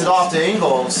kicks it off to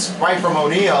Ingles, right from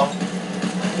O'Neal.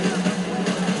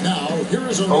 Now, here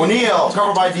is O'Neal,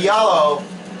 covered by Diallo.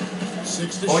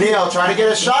 O'Neal trying to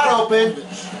get a shot open.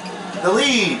 The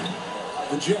lead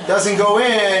doesn't go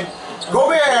in.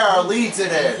 Gobert leads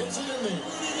it in.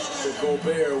 For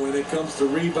Gobert, when it comes to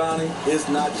rebounding, it's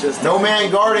not just No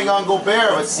man guarding on Gobert,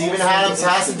 but Steven Adams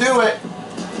has to do it.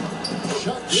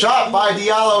 Shot by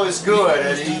Diallo is good,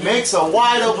 and he makes a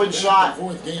wide open shot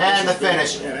and the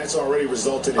finish And that's already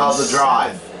resulted in of the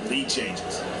drive. 7 lead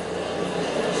changes.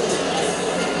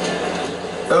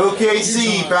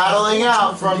 OKC battling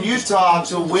out from Utah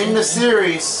to win the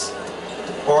series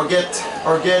or get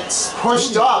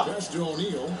pushed up.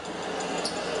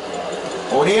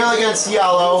 O'Neal against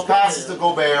Diallo, passes to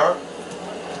Gobert.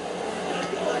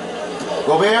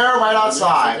 Gobert right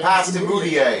outside, pass to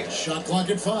Moutier. Shot clock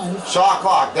at 5. Shot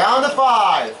clock down to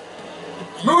 5.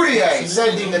 Moutier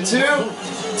sending the 2.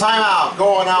 Timeout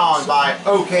going on by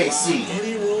OKC.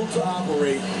 any room to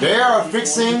operate. They are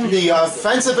fixing the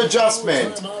offensive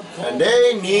adjustment, and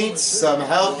they need some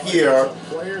help here,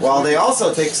 while they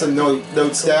also take some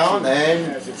notes down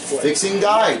and fixing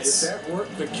guides. If that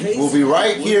worked the case, We'll be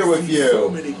right here with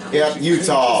you at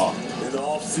Utah. in the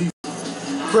offseason.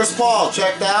 Chris Paul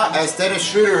checked out as Dennis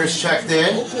Schroeder is checked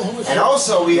in, and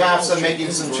also we have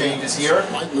making some changes here.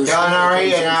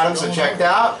 Gallinari and Adams are checked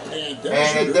out,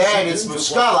 and then it's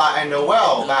Muscala and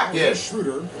Noel back in.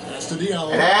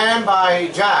 And then by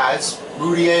Jazz,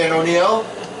 Moutier and O'Neal,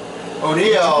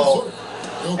 O'Neal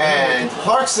and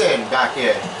Clarkson back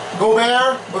in.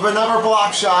 Gobert with another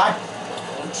block shot.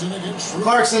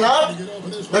 Clarkson up.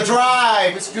 The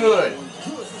drive is good.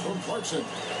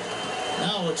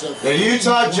 The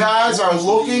Utah Jazz are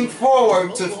looking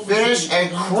forward to finish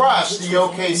and crush the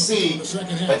OKC,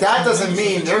 but that doesn't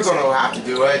mean they're going to have to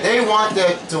do it. They want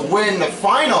to win the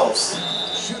finals.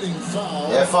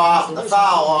 The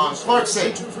foul on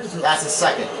Clarkson. That's the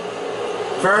second.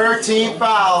 13th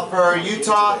foul for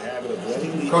Utah.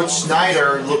 Coach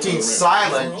Snyder looking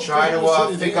silent, trying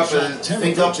to think up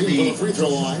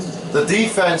the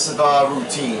defensive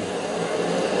routine.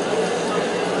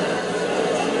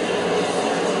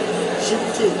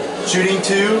 Shooting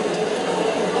 2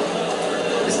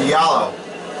 is Diallo.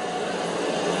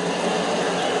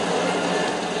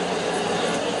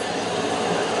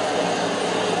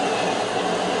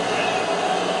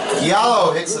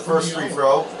 Diallo hits the first free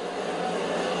throw.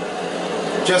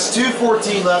 Just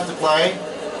 2:14 left to play.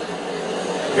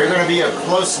 They're going to be a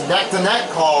close neck-to-neck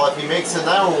call if he makes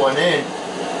another one in.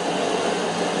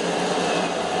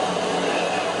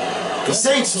 The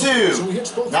Saints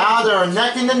 2. Now they're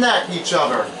neck and neck each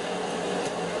other.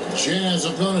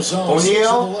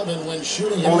 O'Neal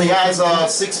only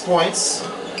has 6 points.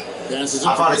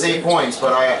 I thought it's 8 points,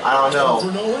 but I don't know.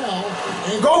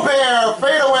 Gobert,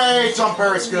 fadeaway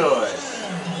jumper is good.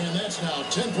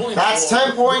 That's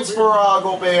 10 points for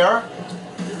Gobert.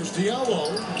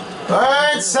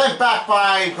 And sent back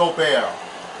by Gobert.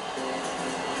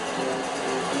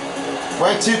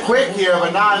 Went too quick here,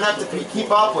 but not enough to keep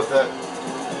up with it.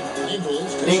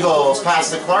 Ingles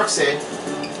past to Clarkson.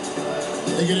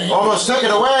 Almost took it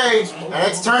away, and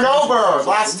it's turned over.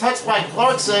 Last touch by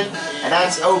Clarkson, and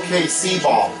that's OKC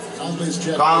ball.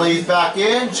 Conley's back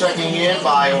in, checking in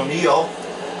by O'Neal.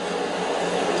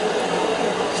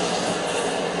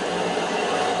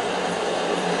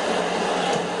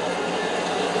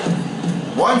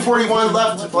 .141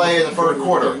 left to play in the third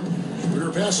quarter.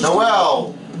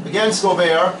 Noel against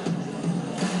Gobert.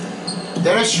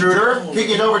 Dennis Schroeder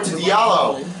kicking it over to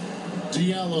Diallo.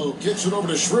 Diallo kicks it over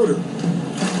to Schroeder.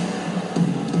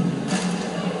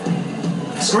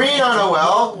 Screen on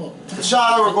Noel. The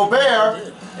shot over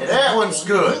Gobert. And that one's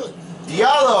good.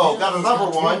 Diallo got another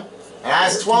one and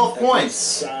has 12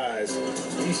 points.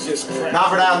 Not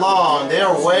for that long.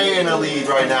 They're way in the lead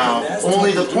right now.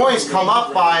 Only the points come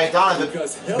up by Donovan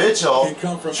Mitchell.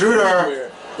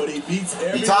 Schroeder but he beats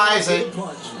every He ties it.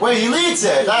 Wait, he leads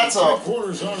it. That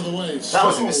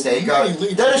was a mistake.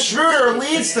 Dennis Schroeder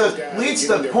leads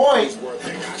the point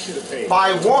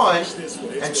by 1,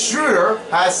 and Schroeder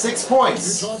has 6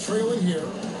 points. Down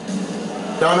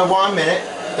to 1 minute.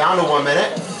 Down to 1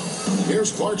 minute.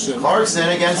 Here's Clarkson. Clarkson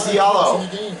against Diallo.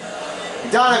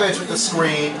 Donovich with the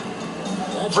screen.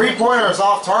 3-pointers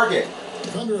off target.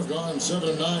 Thunder have gone 7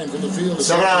 of 9 from the field.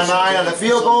 7 out of 9 on the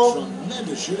field goal.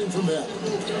 Tremendous shooting from them.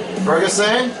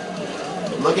 Ferguson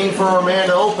looking for a man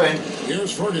to open.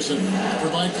 Here's Ferguson for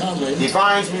Mike Conley. He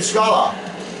finds Muscala.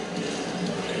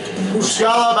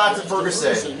 Muscala back to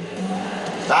Ferguson.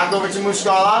 Back over to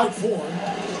Muscala.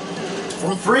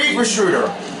 3 for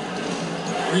Schroeder.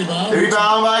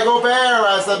 Rebound by Gobert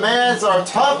as the man's our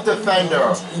tough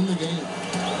defender. In the game.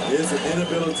 His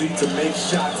inability to make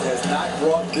shots has not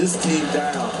brought this team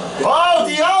down. Oh,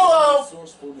 Diallo!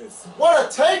 What a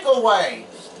takeaway!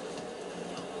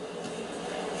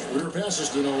 Schroeder passes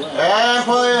to Noel. And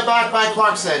pulling it back by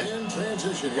Clarkson. And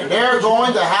they're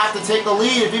going to have to take the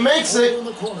lead if he makes it.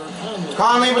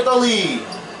 Conley with the lead.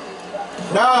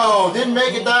 No, didn't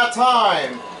make it that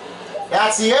time.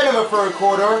 That's the end of the third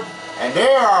quarter. And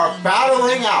they are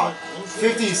battling out.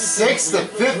 56 to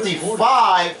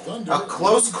 55. A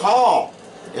close call.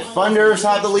 If Thunders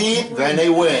have the lead, then they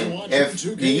win. If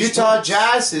the Utah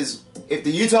Jazz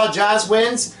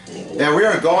wins, then we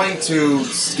are going to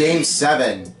Game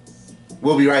 7.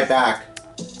 We'll be right back.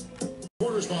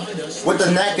 With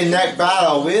the neck-and-neck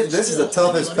battle, this is the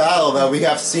toughest battle that we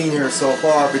have seen here so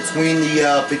far between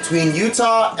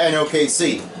Utah and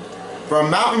OKC. From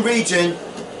Mountain Region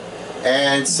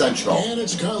and Central. And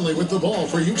it's Conley with the ball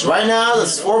for Utah. Right now,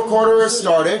 this fourth quarter has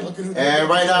started, and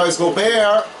right now is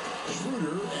Gobert.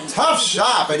 Tough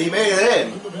shot, but he made it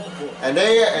in. And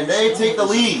they take the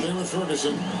lead.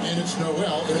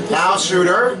 Now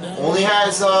Schroeder only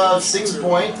has 6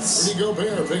 points. Rudy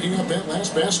Gobert picking up that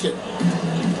last basket.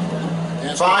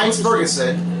 Finds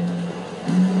Ferguson.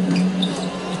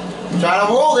 Trying to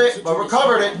hold it, but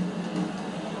recovered it.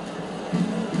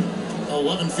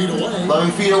 11 feet away.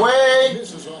 11 feet away.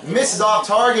 Misses off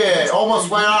target. Almost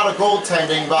went out of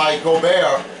goaltending by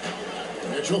Gobert.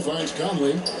 Mitchell finds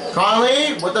Conley.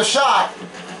 Conley with the shot.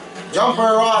 Jumper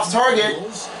off target.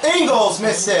 Ingles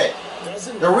missed it.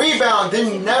 The rebound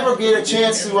didn't never get a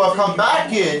chance to come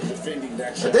back in.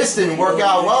 But this didn't work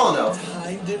out well enough.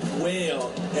 Timed it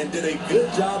well and did a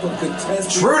good job of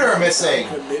contesting. Schroeder missing.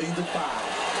 Committing the foul.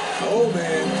 Oh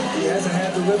man, he hasn't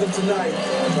had the rhythm tonight.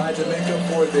 Tried to make up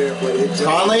for it there, but it just...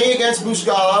 Conley against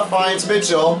Muscala finds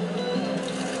Mitchell.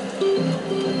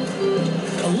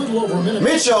 A little over a minute.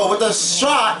 Mitchell with a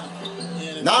shot.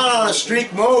 Not on a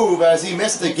streak move as he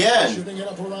missed again. Shooting it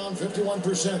up around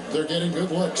 51%. They're getting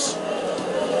good looks.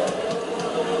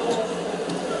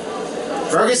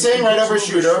 Ferguson right over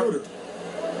Schroeder.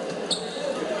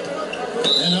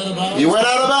 And out of bounds. He went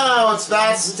out of bounds.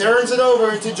 That turns it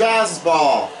over to Jazz's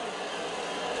ball.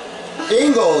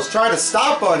 Ingles tried to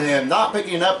stop on him, not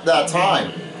picking up that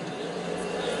time.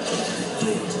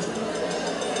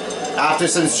 After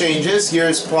some changes,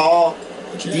 here's Paul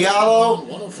Diallo,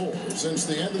 104 since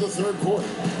the end of the third quarter.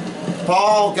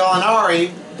 Paul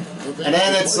Gallinari, and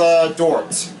then it's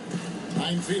Dort.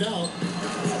 9 feet out.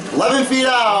 11 feet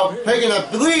out, taking a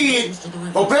lead.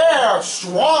 Gobert,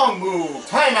 strong move.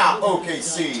 Timeout,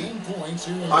 OKC.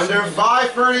 Under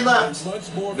 5:30 left.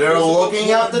 They're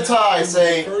looking at the tie,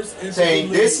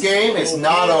 saying this game is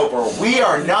not over. We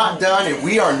are not done, and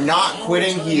we are not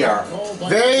quitting here.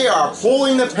 They are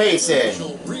pulling the pace in.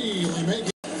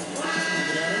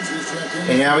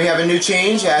 And now we have a new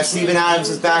change as Steven Adams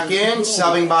is back in,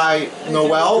 subbing by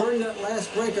Noel. During that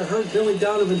last break, I heard Billy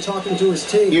Donovan talking to his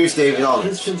team. Here's David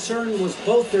Aldridge. His concern was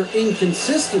both their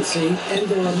inconsistency and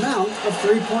their amount of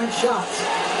three-point shots.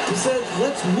 He said,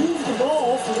 let's move the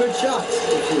ball for good shots.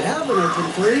 If you have an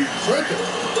open three, take it.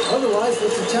 Otherwise,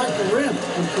 let's attack the rim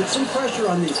and put some pressure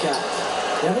on these guys.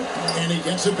 Kevin? And he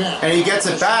gets it back. And he gets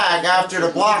it back after the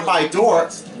block by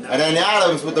Dort. And then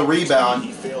Adams with the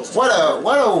rebound. What a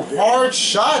hard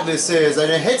shot this is, and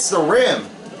it hits the rim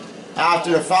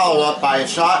after the follow-up by a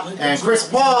shot. And Chris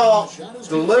Paul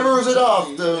delivers it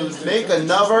off to make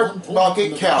another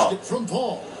bucket count.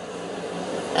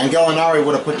 And Gallinari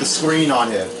would have put the screen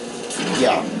on him.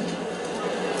 Yeah,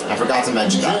 I forgot to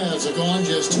mention that. Jazz have gone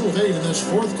just 2 of 8 in this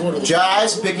fourth quarter.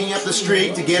 Jazz picking up the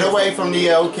streak to get away from the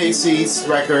OKC's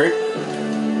record.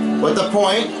 With the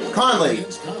point, Conley.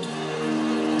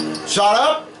 Shot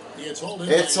up.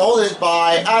 It's holded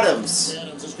by Adams.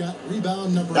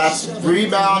 That's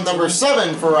rebound number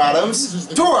 7 for Adams.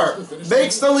 Dort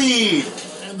makes the lead.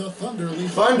 the Thunder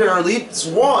lead. Thunder leads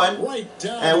one. Right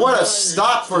down And what the a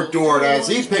stop for Dort as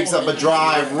he picks up a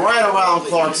drive right around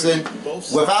Clarkson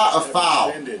without a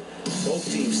foul.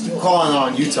 Calling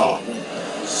on Utah.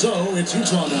 So it's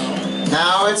Utah now.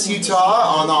 Now it's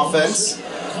Utah on offense.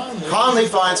 Conley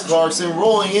finds Clarkson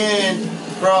rolling in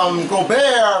from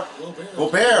Gobert.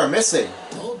 Gobert missing.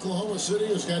 Oklahoma City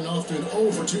has gotten off to an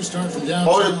 0 for 2 start from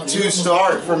downtown. 0 for 2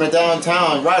 start from the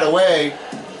downtown right away.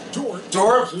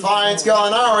 Dort finds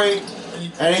Gallinari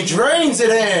and he drains it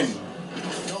in.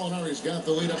 Gallinari's got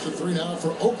the lead up to 3 now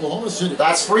for Oklahoma City.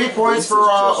 That's 3 points for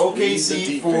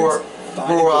OKC for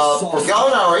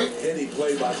Gallinari.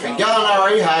 And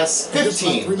Gallinari has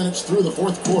 15. 3 minutes through the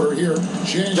fourth quarter here.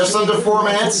 Just under 4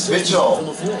 minutes.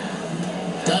 Mitchell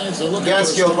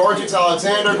against Gilgeorgis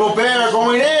Alexander. Gobert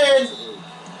going in.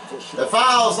 The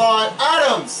foul's on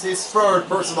Adams. His third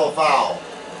personal foul.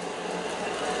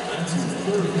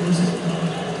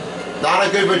 Not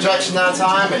a good rejection that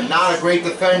time, and not a great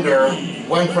defender.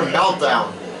 Went for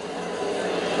meltdown.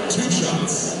 2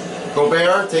 shots.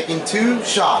 Gobert taking 2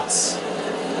 shots.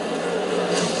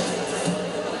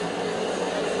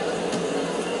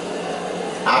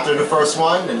 After the first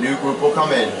one, the new group will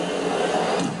come in.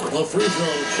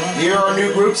 Here are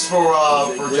new groups for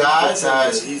Jazz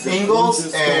as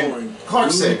Ingles and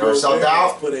Clarkson are subbed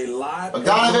out.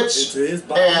 Bogdanovich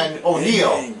and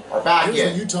O'Neal are back Here's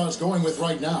in. what Utah's going with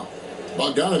right now.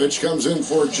 Bogdanovich comes in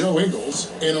for Joe Ingles,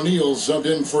 and O'Neal subbed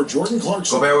in for Jordan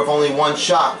Clarkson. Gobert with only 1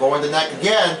 shot, going to the neck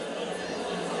again.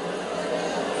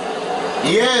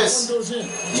 He is.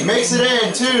 He makes it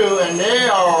in too, and they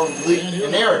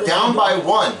are down by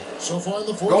 1. So far in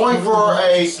the fourth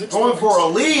Going for a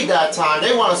lead that time.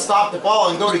 They want to stop the ball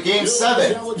and go to game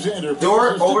 7.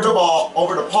 Dort over the ball,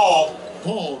 over to Paul.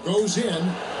 Paul goes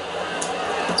in.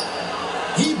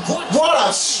 What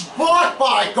a block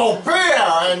by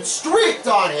Gobert and streaked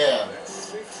on him.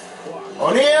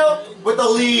 O'Neal with the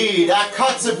lead. That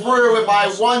cuts it through by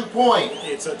 1 point.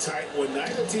 It's a tight one.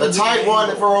 The tight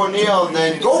one for O'Neal, and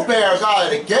then Gobert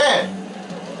got it again.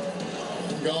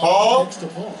 Paul.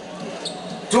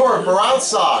 Dort for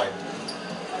outside.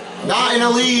 Not in a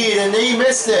lead, and he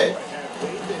missed it. Have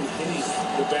they been hitting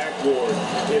the backboard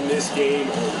in this game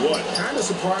or what? Kind of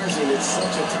surprising. It's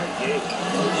such a tight game.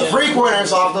 The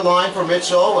 3-pointers off the line for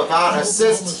Mitchell without an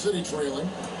assist. City trailing.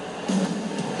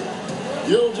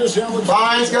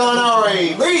 Finds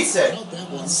Gallinari, leads it.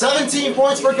 17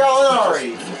 points for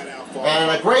Gallinari.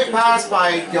 And a great pass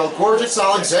by Gilgeorgis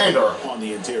Alexander. On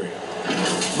the interior.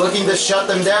 Looking to shut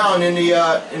them down in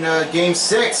the game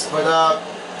 6,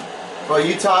 but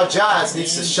Utah Jazz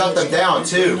needs to shut them down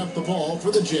too.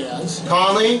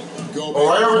 Conley,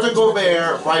 right over to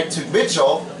Gobert, right to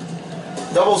Mitchell.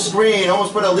 Double screen,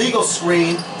 almost put a legal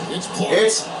screen.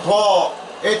 It's Paul.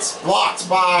 It's blocked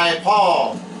by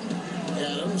Paul.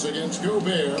 Adams against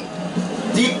Gobert.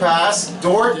 Deep pass,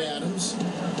 Dort. Adams.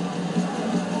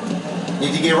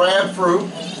 Need to get right up through.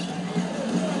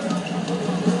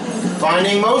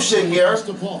 Finding motion here.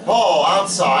 Paul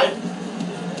outside.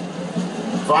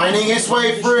 Finding his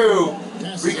way through.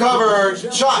 Recovered.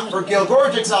 Shot for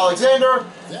Gilgeorgis Alexander.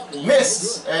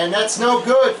 Missed. And that's no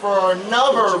good for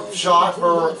another shot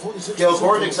for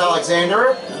Gilgeorgis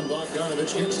Alexander.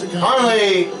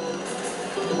 Conley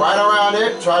right around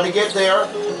it. Try to get there.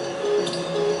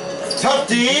 Tough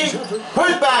D.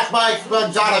 Put back by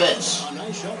Bogdanovich.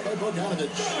 Nice shot by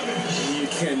Bogdanovich. You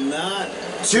cannot.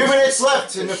 2 minutes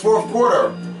left in the fourth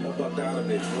quarter.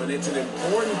 Bogdanovich, when it's an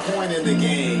important point in the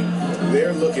game,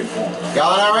 they're looking for him.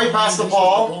 Gallinari past the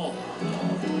ball.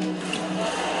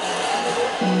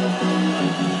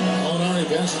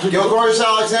 Gilgeorgis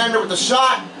Alexander with the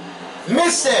shot.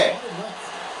 Missed it.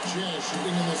 Jazz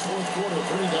shooting in this fourth quarter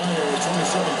pretty dire at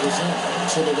 27%.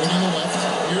 So the wing on the left.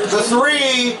 Here's The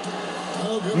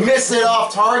 3. Missed it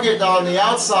off target on the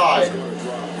outside.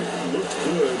 Looks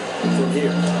good from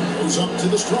here. Goes up to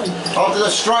the stripe. Up to the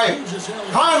stripe.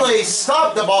 Conley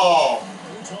stopped the ball.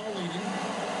 Utah leading.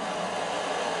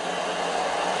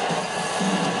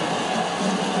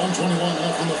 1:21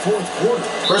 left in the fourth quarter.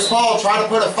 Chris Paul trying to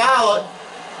put a foul.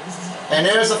 And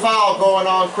there's a foul going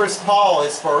on Chris Paul,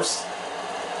 his first.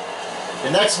 The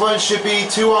next one should be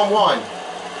 2-on-1.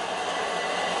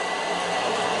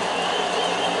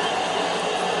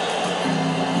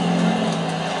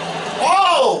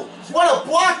 Oh! What a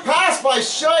block pass by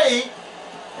Shea!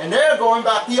 And they're going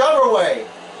back the other way.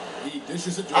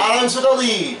 Adams with the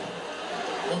lead.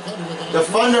 The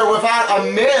Thunder without a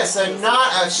miss and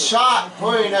not a shot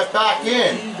putting it back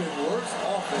in.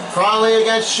 Conley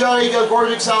against Shea.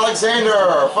 Gilgeorgis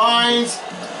Alexander finds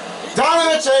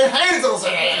Donovich and handles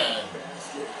it in.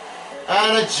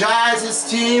 And the Jazz's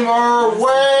team are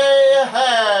way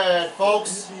ahead,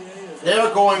 folks.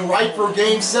 They're going right for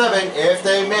Game 7 if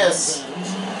they miss.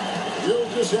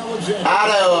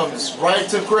 Adams, right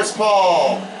to Chris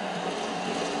Paul.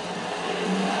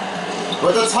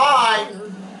 With a tie.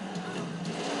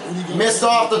 Missed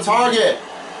off the target.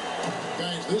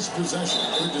 Guys, this possession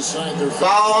could decide their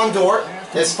Foul on Dort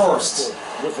is first.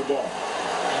 With the ball.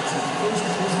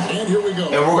 And here we go.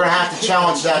 And we're going to have to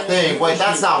challenge that thing. Wait,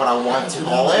 that's not what I want to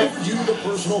call it. The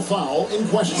personal foul in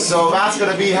question. So that's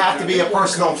going to have to be a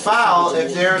personal foul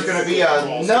if there's going to be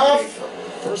enough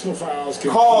Personal fouls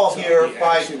call here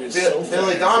by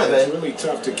Billy Donovan. Really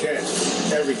tough to catch.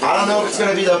 Everything. I don't know if it's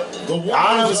going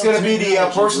to be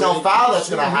the personal foul that's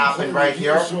going to happen right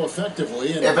here.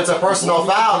 If it's a personal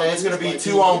foul, then it's going to be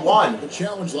 2-on-1.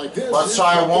 Let's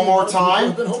try it one more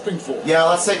time. Yeah,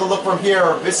 let's take a look from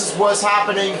here. This is what's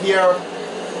happening here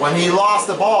when he lost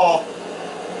the ball.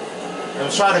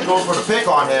 And try to go for the pick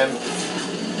on him.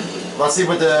 Let's see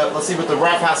what the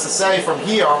ref has to say from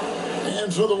here.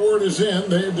 And so the word is in.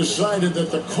 They have decided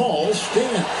that the call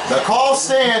stands. The call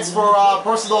stands for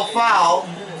personal foul,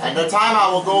 and the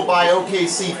timeout will go by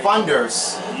OKC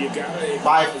Thunders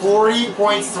by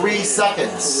 40.3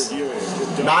 seconds.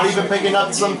 Not even picking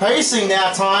up some pacing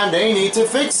that time. They need to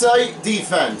fix a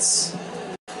defense.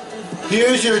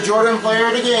 Here's your Jordan player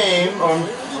of the game.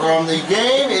 From the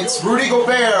game, it's Rudy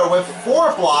Gobert with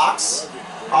 4 blocks,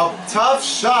 a tough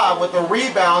shot with a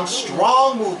rebound,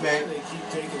 strong movement.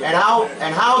 And how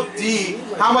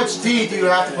much D do you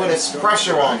have to put as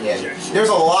pressure on him? There's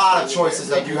a lot of choices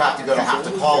that you have to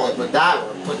call it with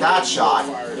that shot.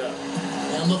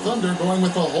 And the Thunder going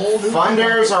with the whole new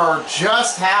Thunders are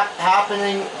just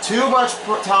happening too much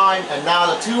time, and now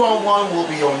the 2-on-1 will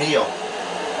be O'Neal.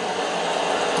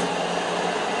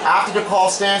 After the call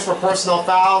stands for personal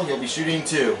foul, he'll be shooting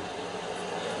 2.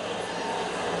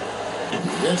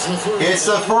 It's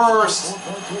the first.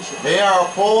 They are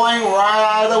pulling right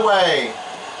out of the way.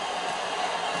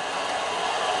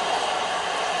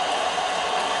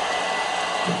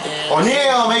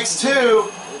 O'Neal makes 2.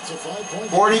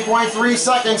 40.3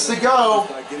 seconds to go.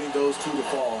 Getting those 2 to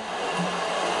fall.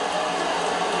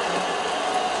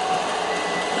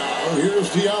 Here's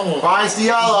Diallo. Finds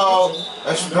Diallo.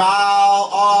 A foul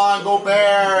on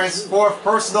Gobert. His 4th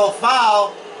personal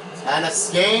foul. And the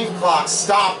game clock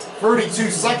stopped 32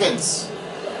 seconds.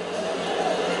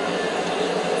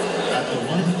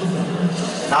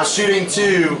 Now shooting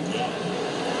 2.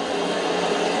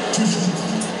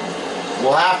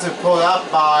 We'll have to pull it up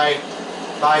by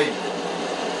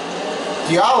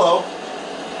Diallo.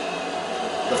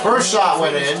 The first shot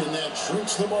went in. And that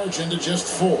shrinks the margin to just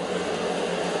 4.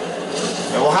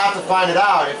 And we'll have to find it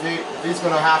out if he's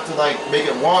going to have to make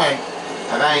it 1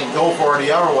 and then go for it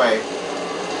the other way.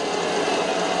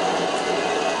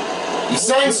 He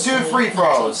sends 2 free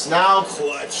throws. Now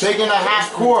taking a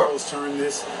half court. Turn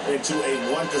this into a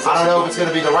 1 possession. I don't know if it's going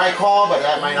to be the right call, but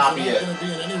that might not be it. Not going to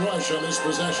be in any rush on this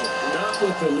possession. Not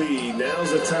with the lead.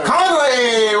 Now's the time.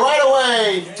 Conley, right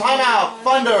away. Timeout,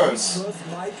 Thunders.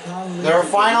 Their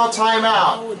final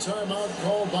timeout. A timeout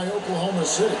called by Oklahoma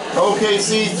City.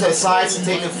 OKC decides to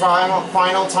take the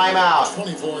final timeout.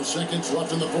 24 seconds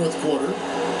left in the 4th quarter.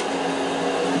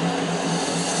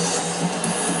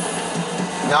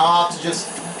 Now I'll have to just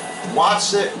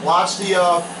watch the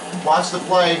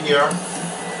play here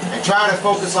and try to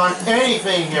focus on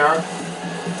anything here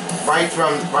right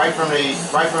from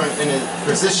in the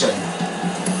position.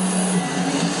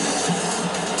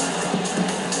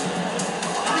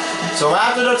 So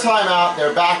after their timeout,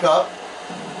 they're back up.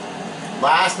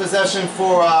 Last possession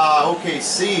for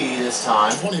OKC this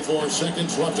time. 24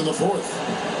 seconds left in the 4th.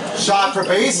 Shot for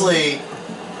Baisley.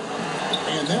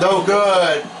 No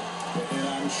good.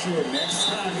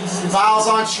 Fouls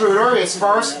on Schroeder, his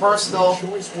first personal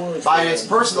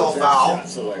foul.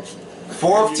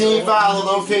 4th team foul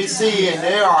of OKC, and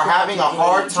they are having a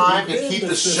hard time to keep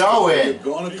the show in.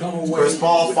 Chris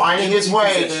Paul finding his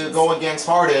way to go against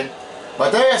Harden,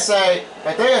 but they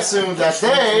assume that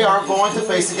they are going to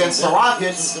face against the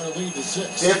Rockets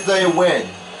if they win.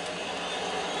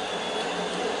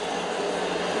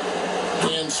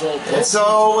 And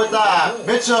so with that,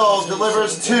 Mitchell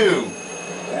delivers 2.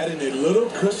 Adding a little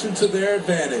cushion to their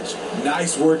advantage.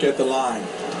 Nice work at the line.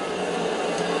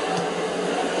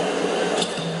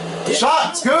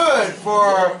 Shot's good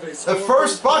for the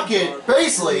first bucket,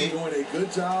 Baisley. Doing a good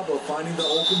job of finding the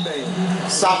open man.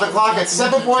 Stop the clock at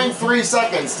 7.3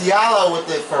 seconds. Diallo with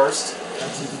it first.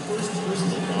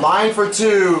 Line for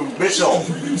 2, Mitchell.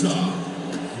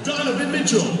 Donovan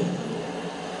Mitchell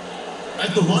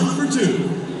at the line for 2.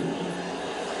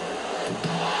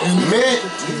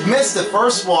 Missed the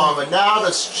first one, but now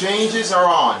the changes are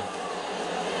on.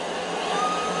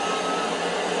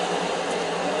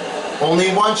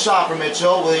 Only one shot for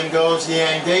Mitchell. William goes,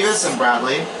 Yang Davis, and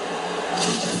Bradley.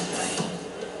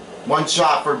 One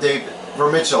shot for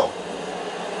Mitchell.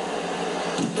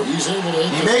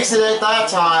 He makes it at that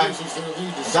time.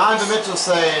 Donovan Mitchell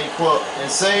saying, quote,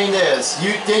 and saying this,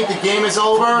 you think the game is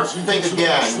over? Think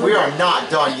again. We are not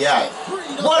done yet.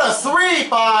 What a three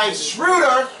by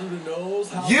Schroeder.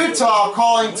 Utah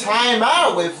calling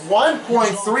timeout with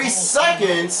 1.3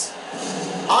 seconds.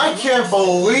 I can't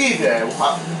believe it.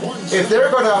 If they're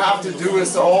going to have to do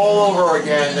this all over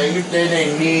again,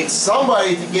 they need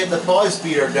somebody to get the buzz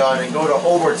beater done and go to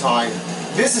overtime.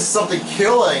 This is something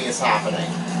killing is happening.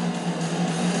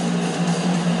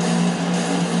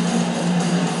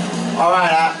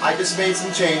 Alright, I just made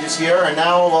some changes here, and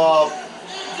now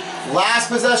last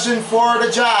possession for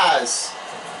the Jazz.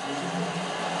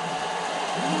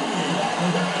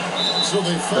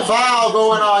 The foul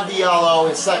going on Diallo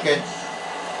in second.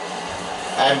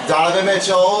 And Donovan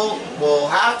Mitchell will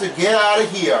have to get out of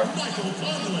here.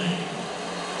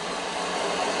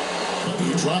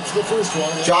 He drops the first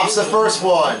one. Drops the first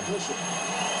one.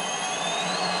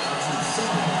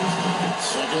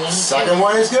 Second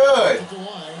one is good.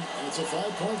 It's a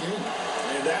 5-point game.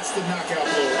 And that's the knockout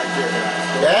blow right there,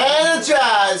 guys. And the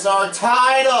Jazz are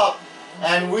tied up.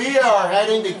 And we are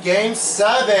heading to Game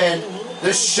 7.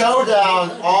 The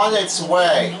showdown on its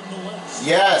way.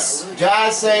 Yes,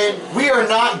 Jazz saying, we are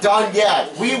not done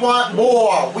yet. We want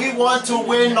more. We want to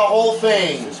win the whole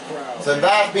thing. So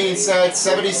that being said,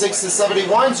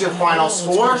 76-71 is your final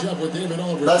score.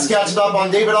 Let's catch up on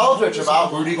David Aldridge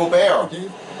about Rudy Gobert.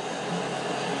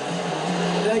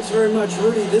 Thanks very much,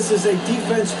 Rudy. This is a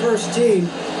defense-first team.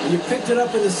 You picked it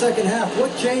up in the second half.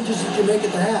 What changes did you make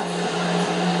at the half?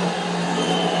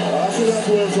 I feel like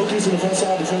we're focused in the first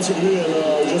half defensively, and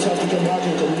we just have to come back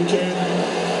and communicate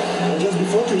and just be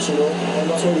focused, and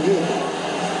that's what we did.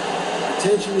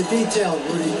 Attention to detail,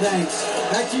 Rudy. Thanks.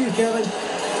 Back to you, Kevin.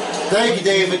 Thank you,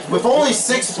 David. With only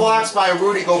 6 blocks by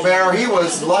Rudy Gobert, he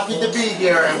was lucky to be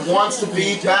here and wants to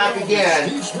be back again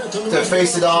to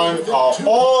face it on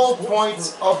all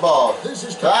points above.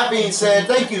 That being said,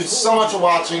 thank you so much for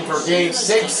watching for Game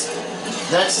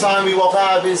 6. Next time we will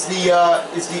have is the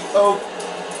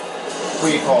what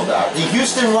do you call that? The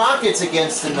Houston Rockets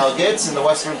against the Nuggets in the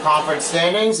Western Conference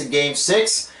standings in Game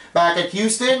 6 back at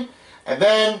Houston. And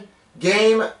then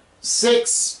Game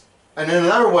 6, and then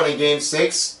another one in Game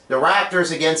 6, the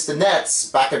Raptors against the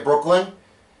Nets back at Brooklyn.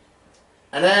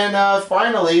 And then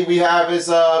finally we have is,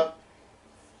 let's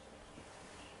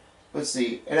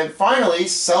see, and then finally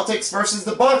Celtics versus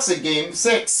the Bucks in Game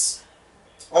 6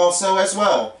 also as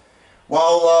well.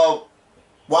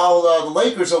 While the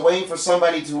Lakers are waiting for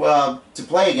somebody to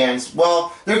play against,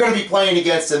 well, they're going to be playing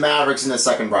against the Mavericks in the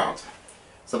second round.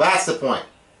 So that's the point.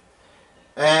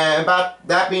 And about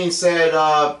that being said,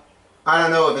 I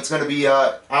don't know if it's going to be,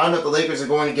 I don't know if the Lakers are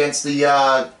going against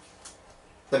the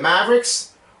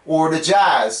Mavericks or the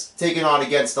Jazz taking on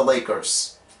against the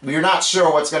Lakers. We're not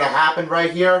sure what's going to happen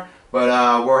right here,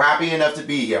 but we're happy enough to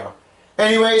be here.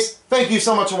 Anyways, thank you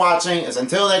so much for watching. As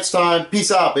until next time,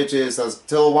 peace out, bitches.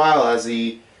 Until a while as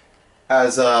NBA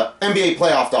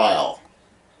playoff dial.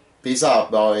 Peace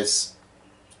out, boys.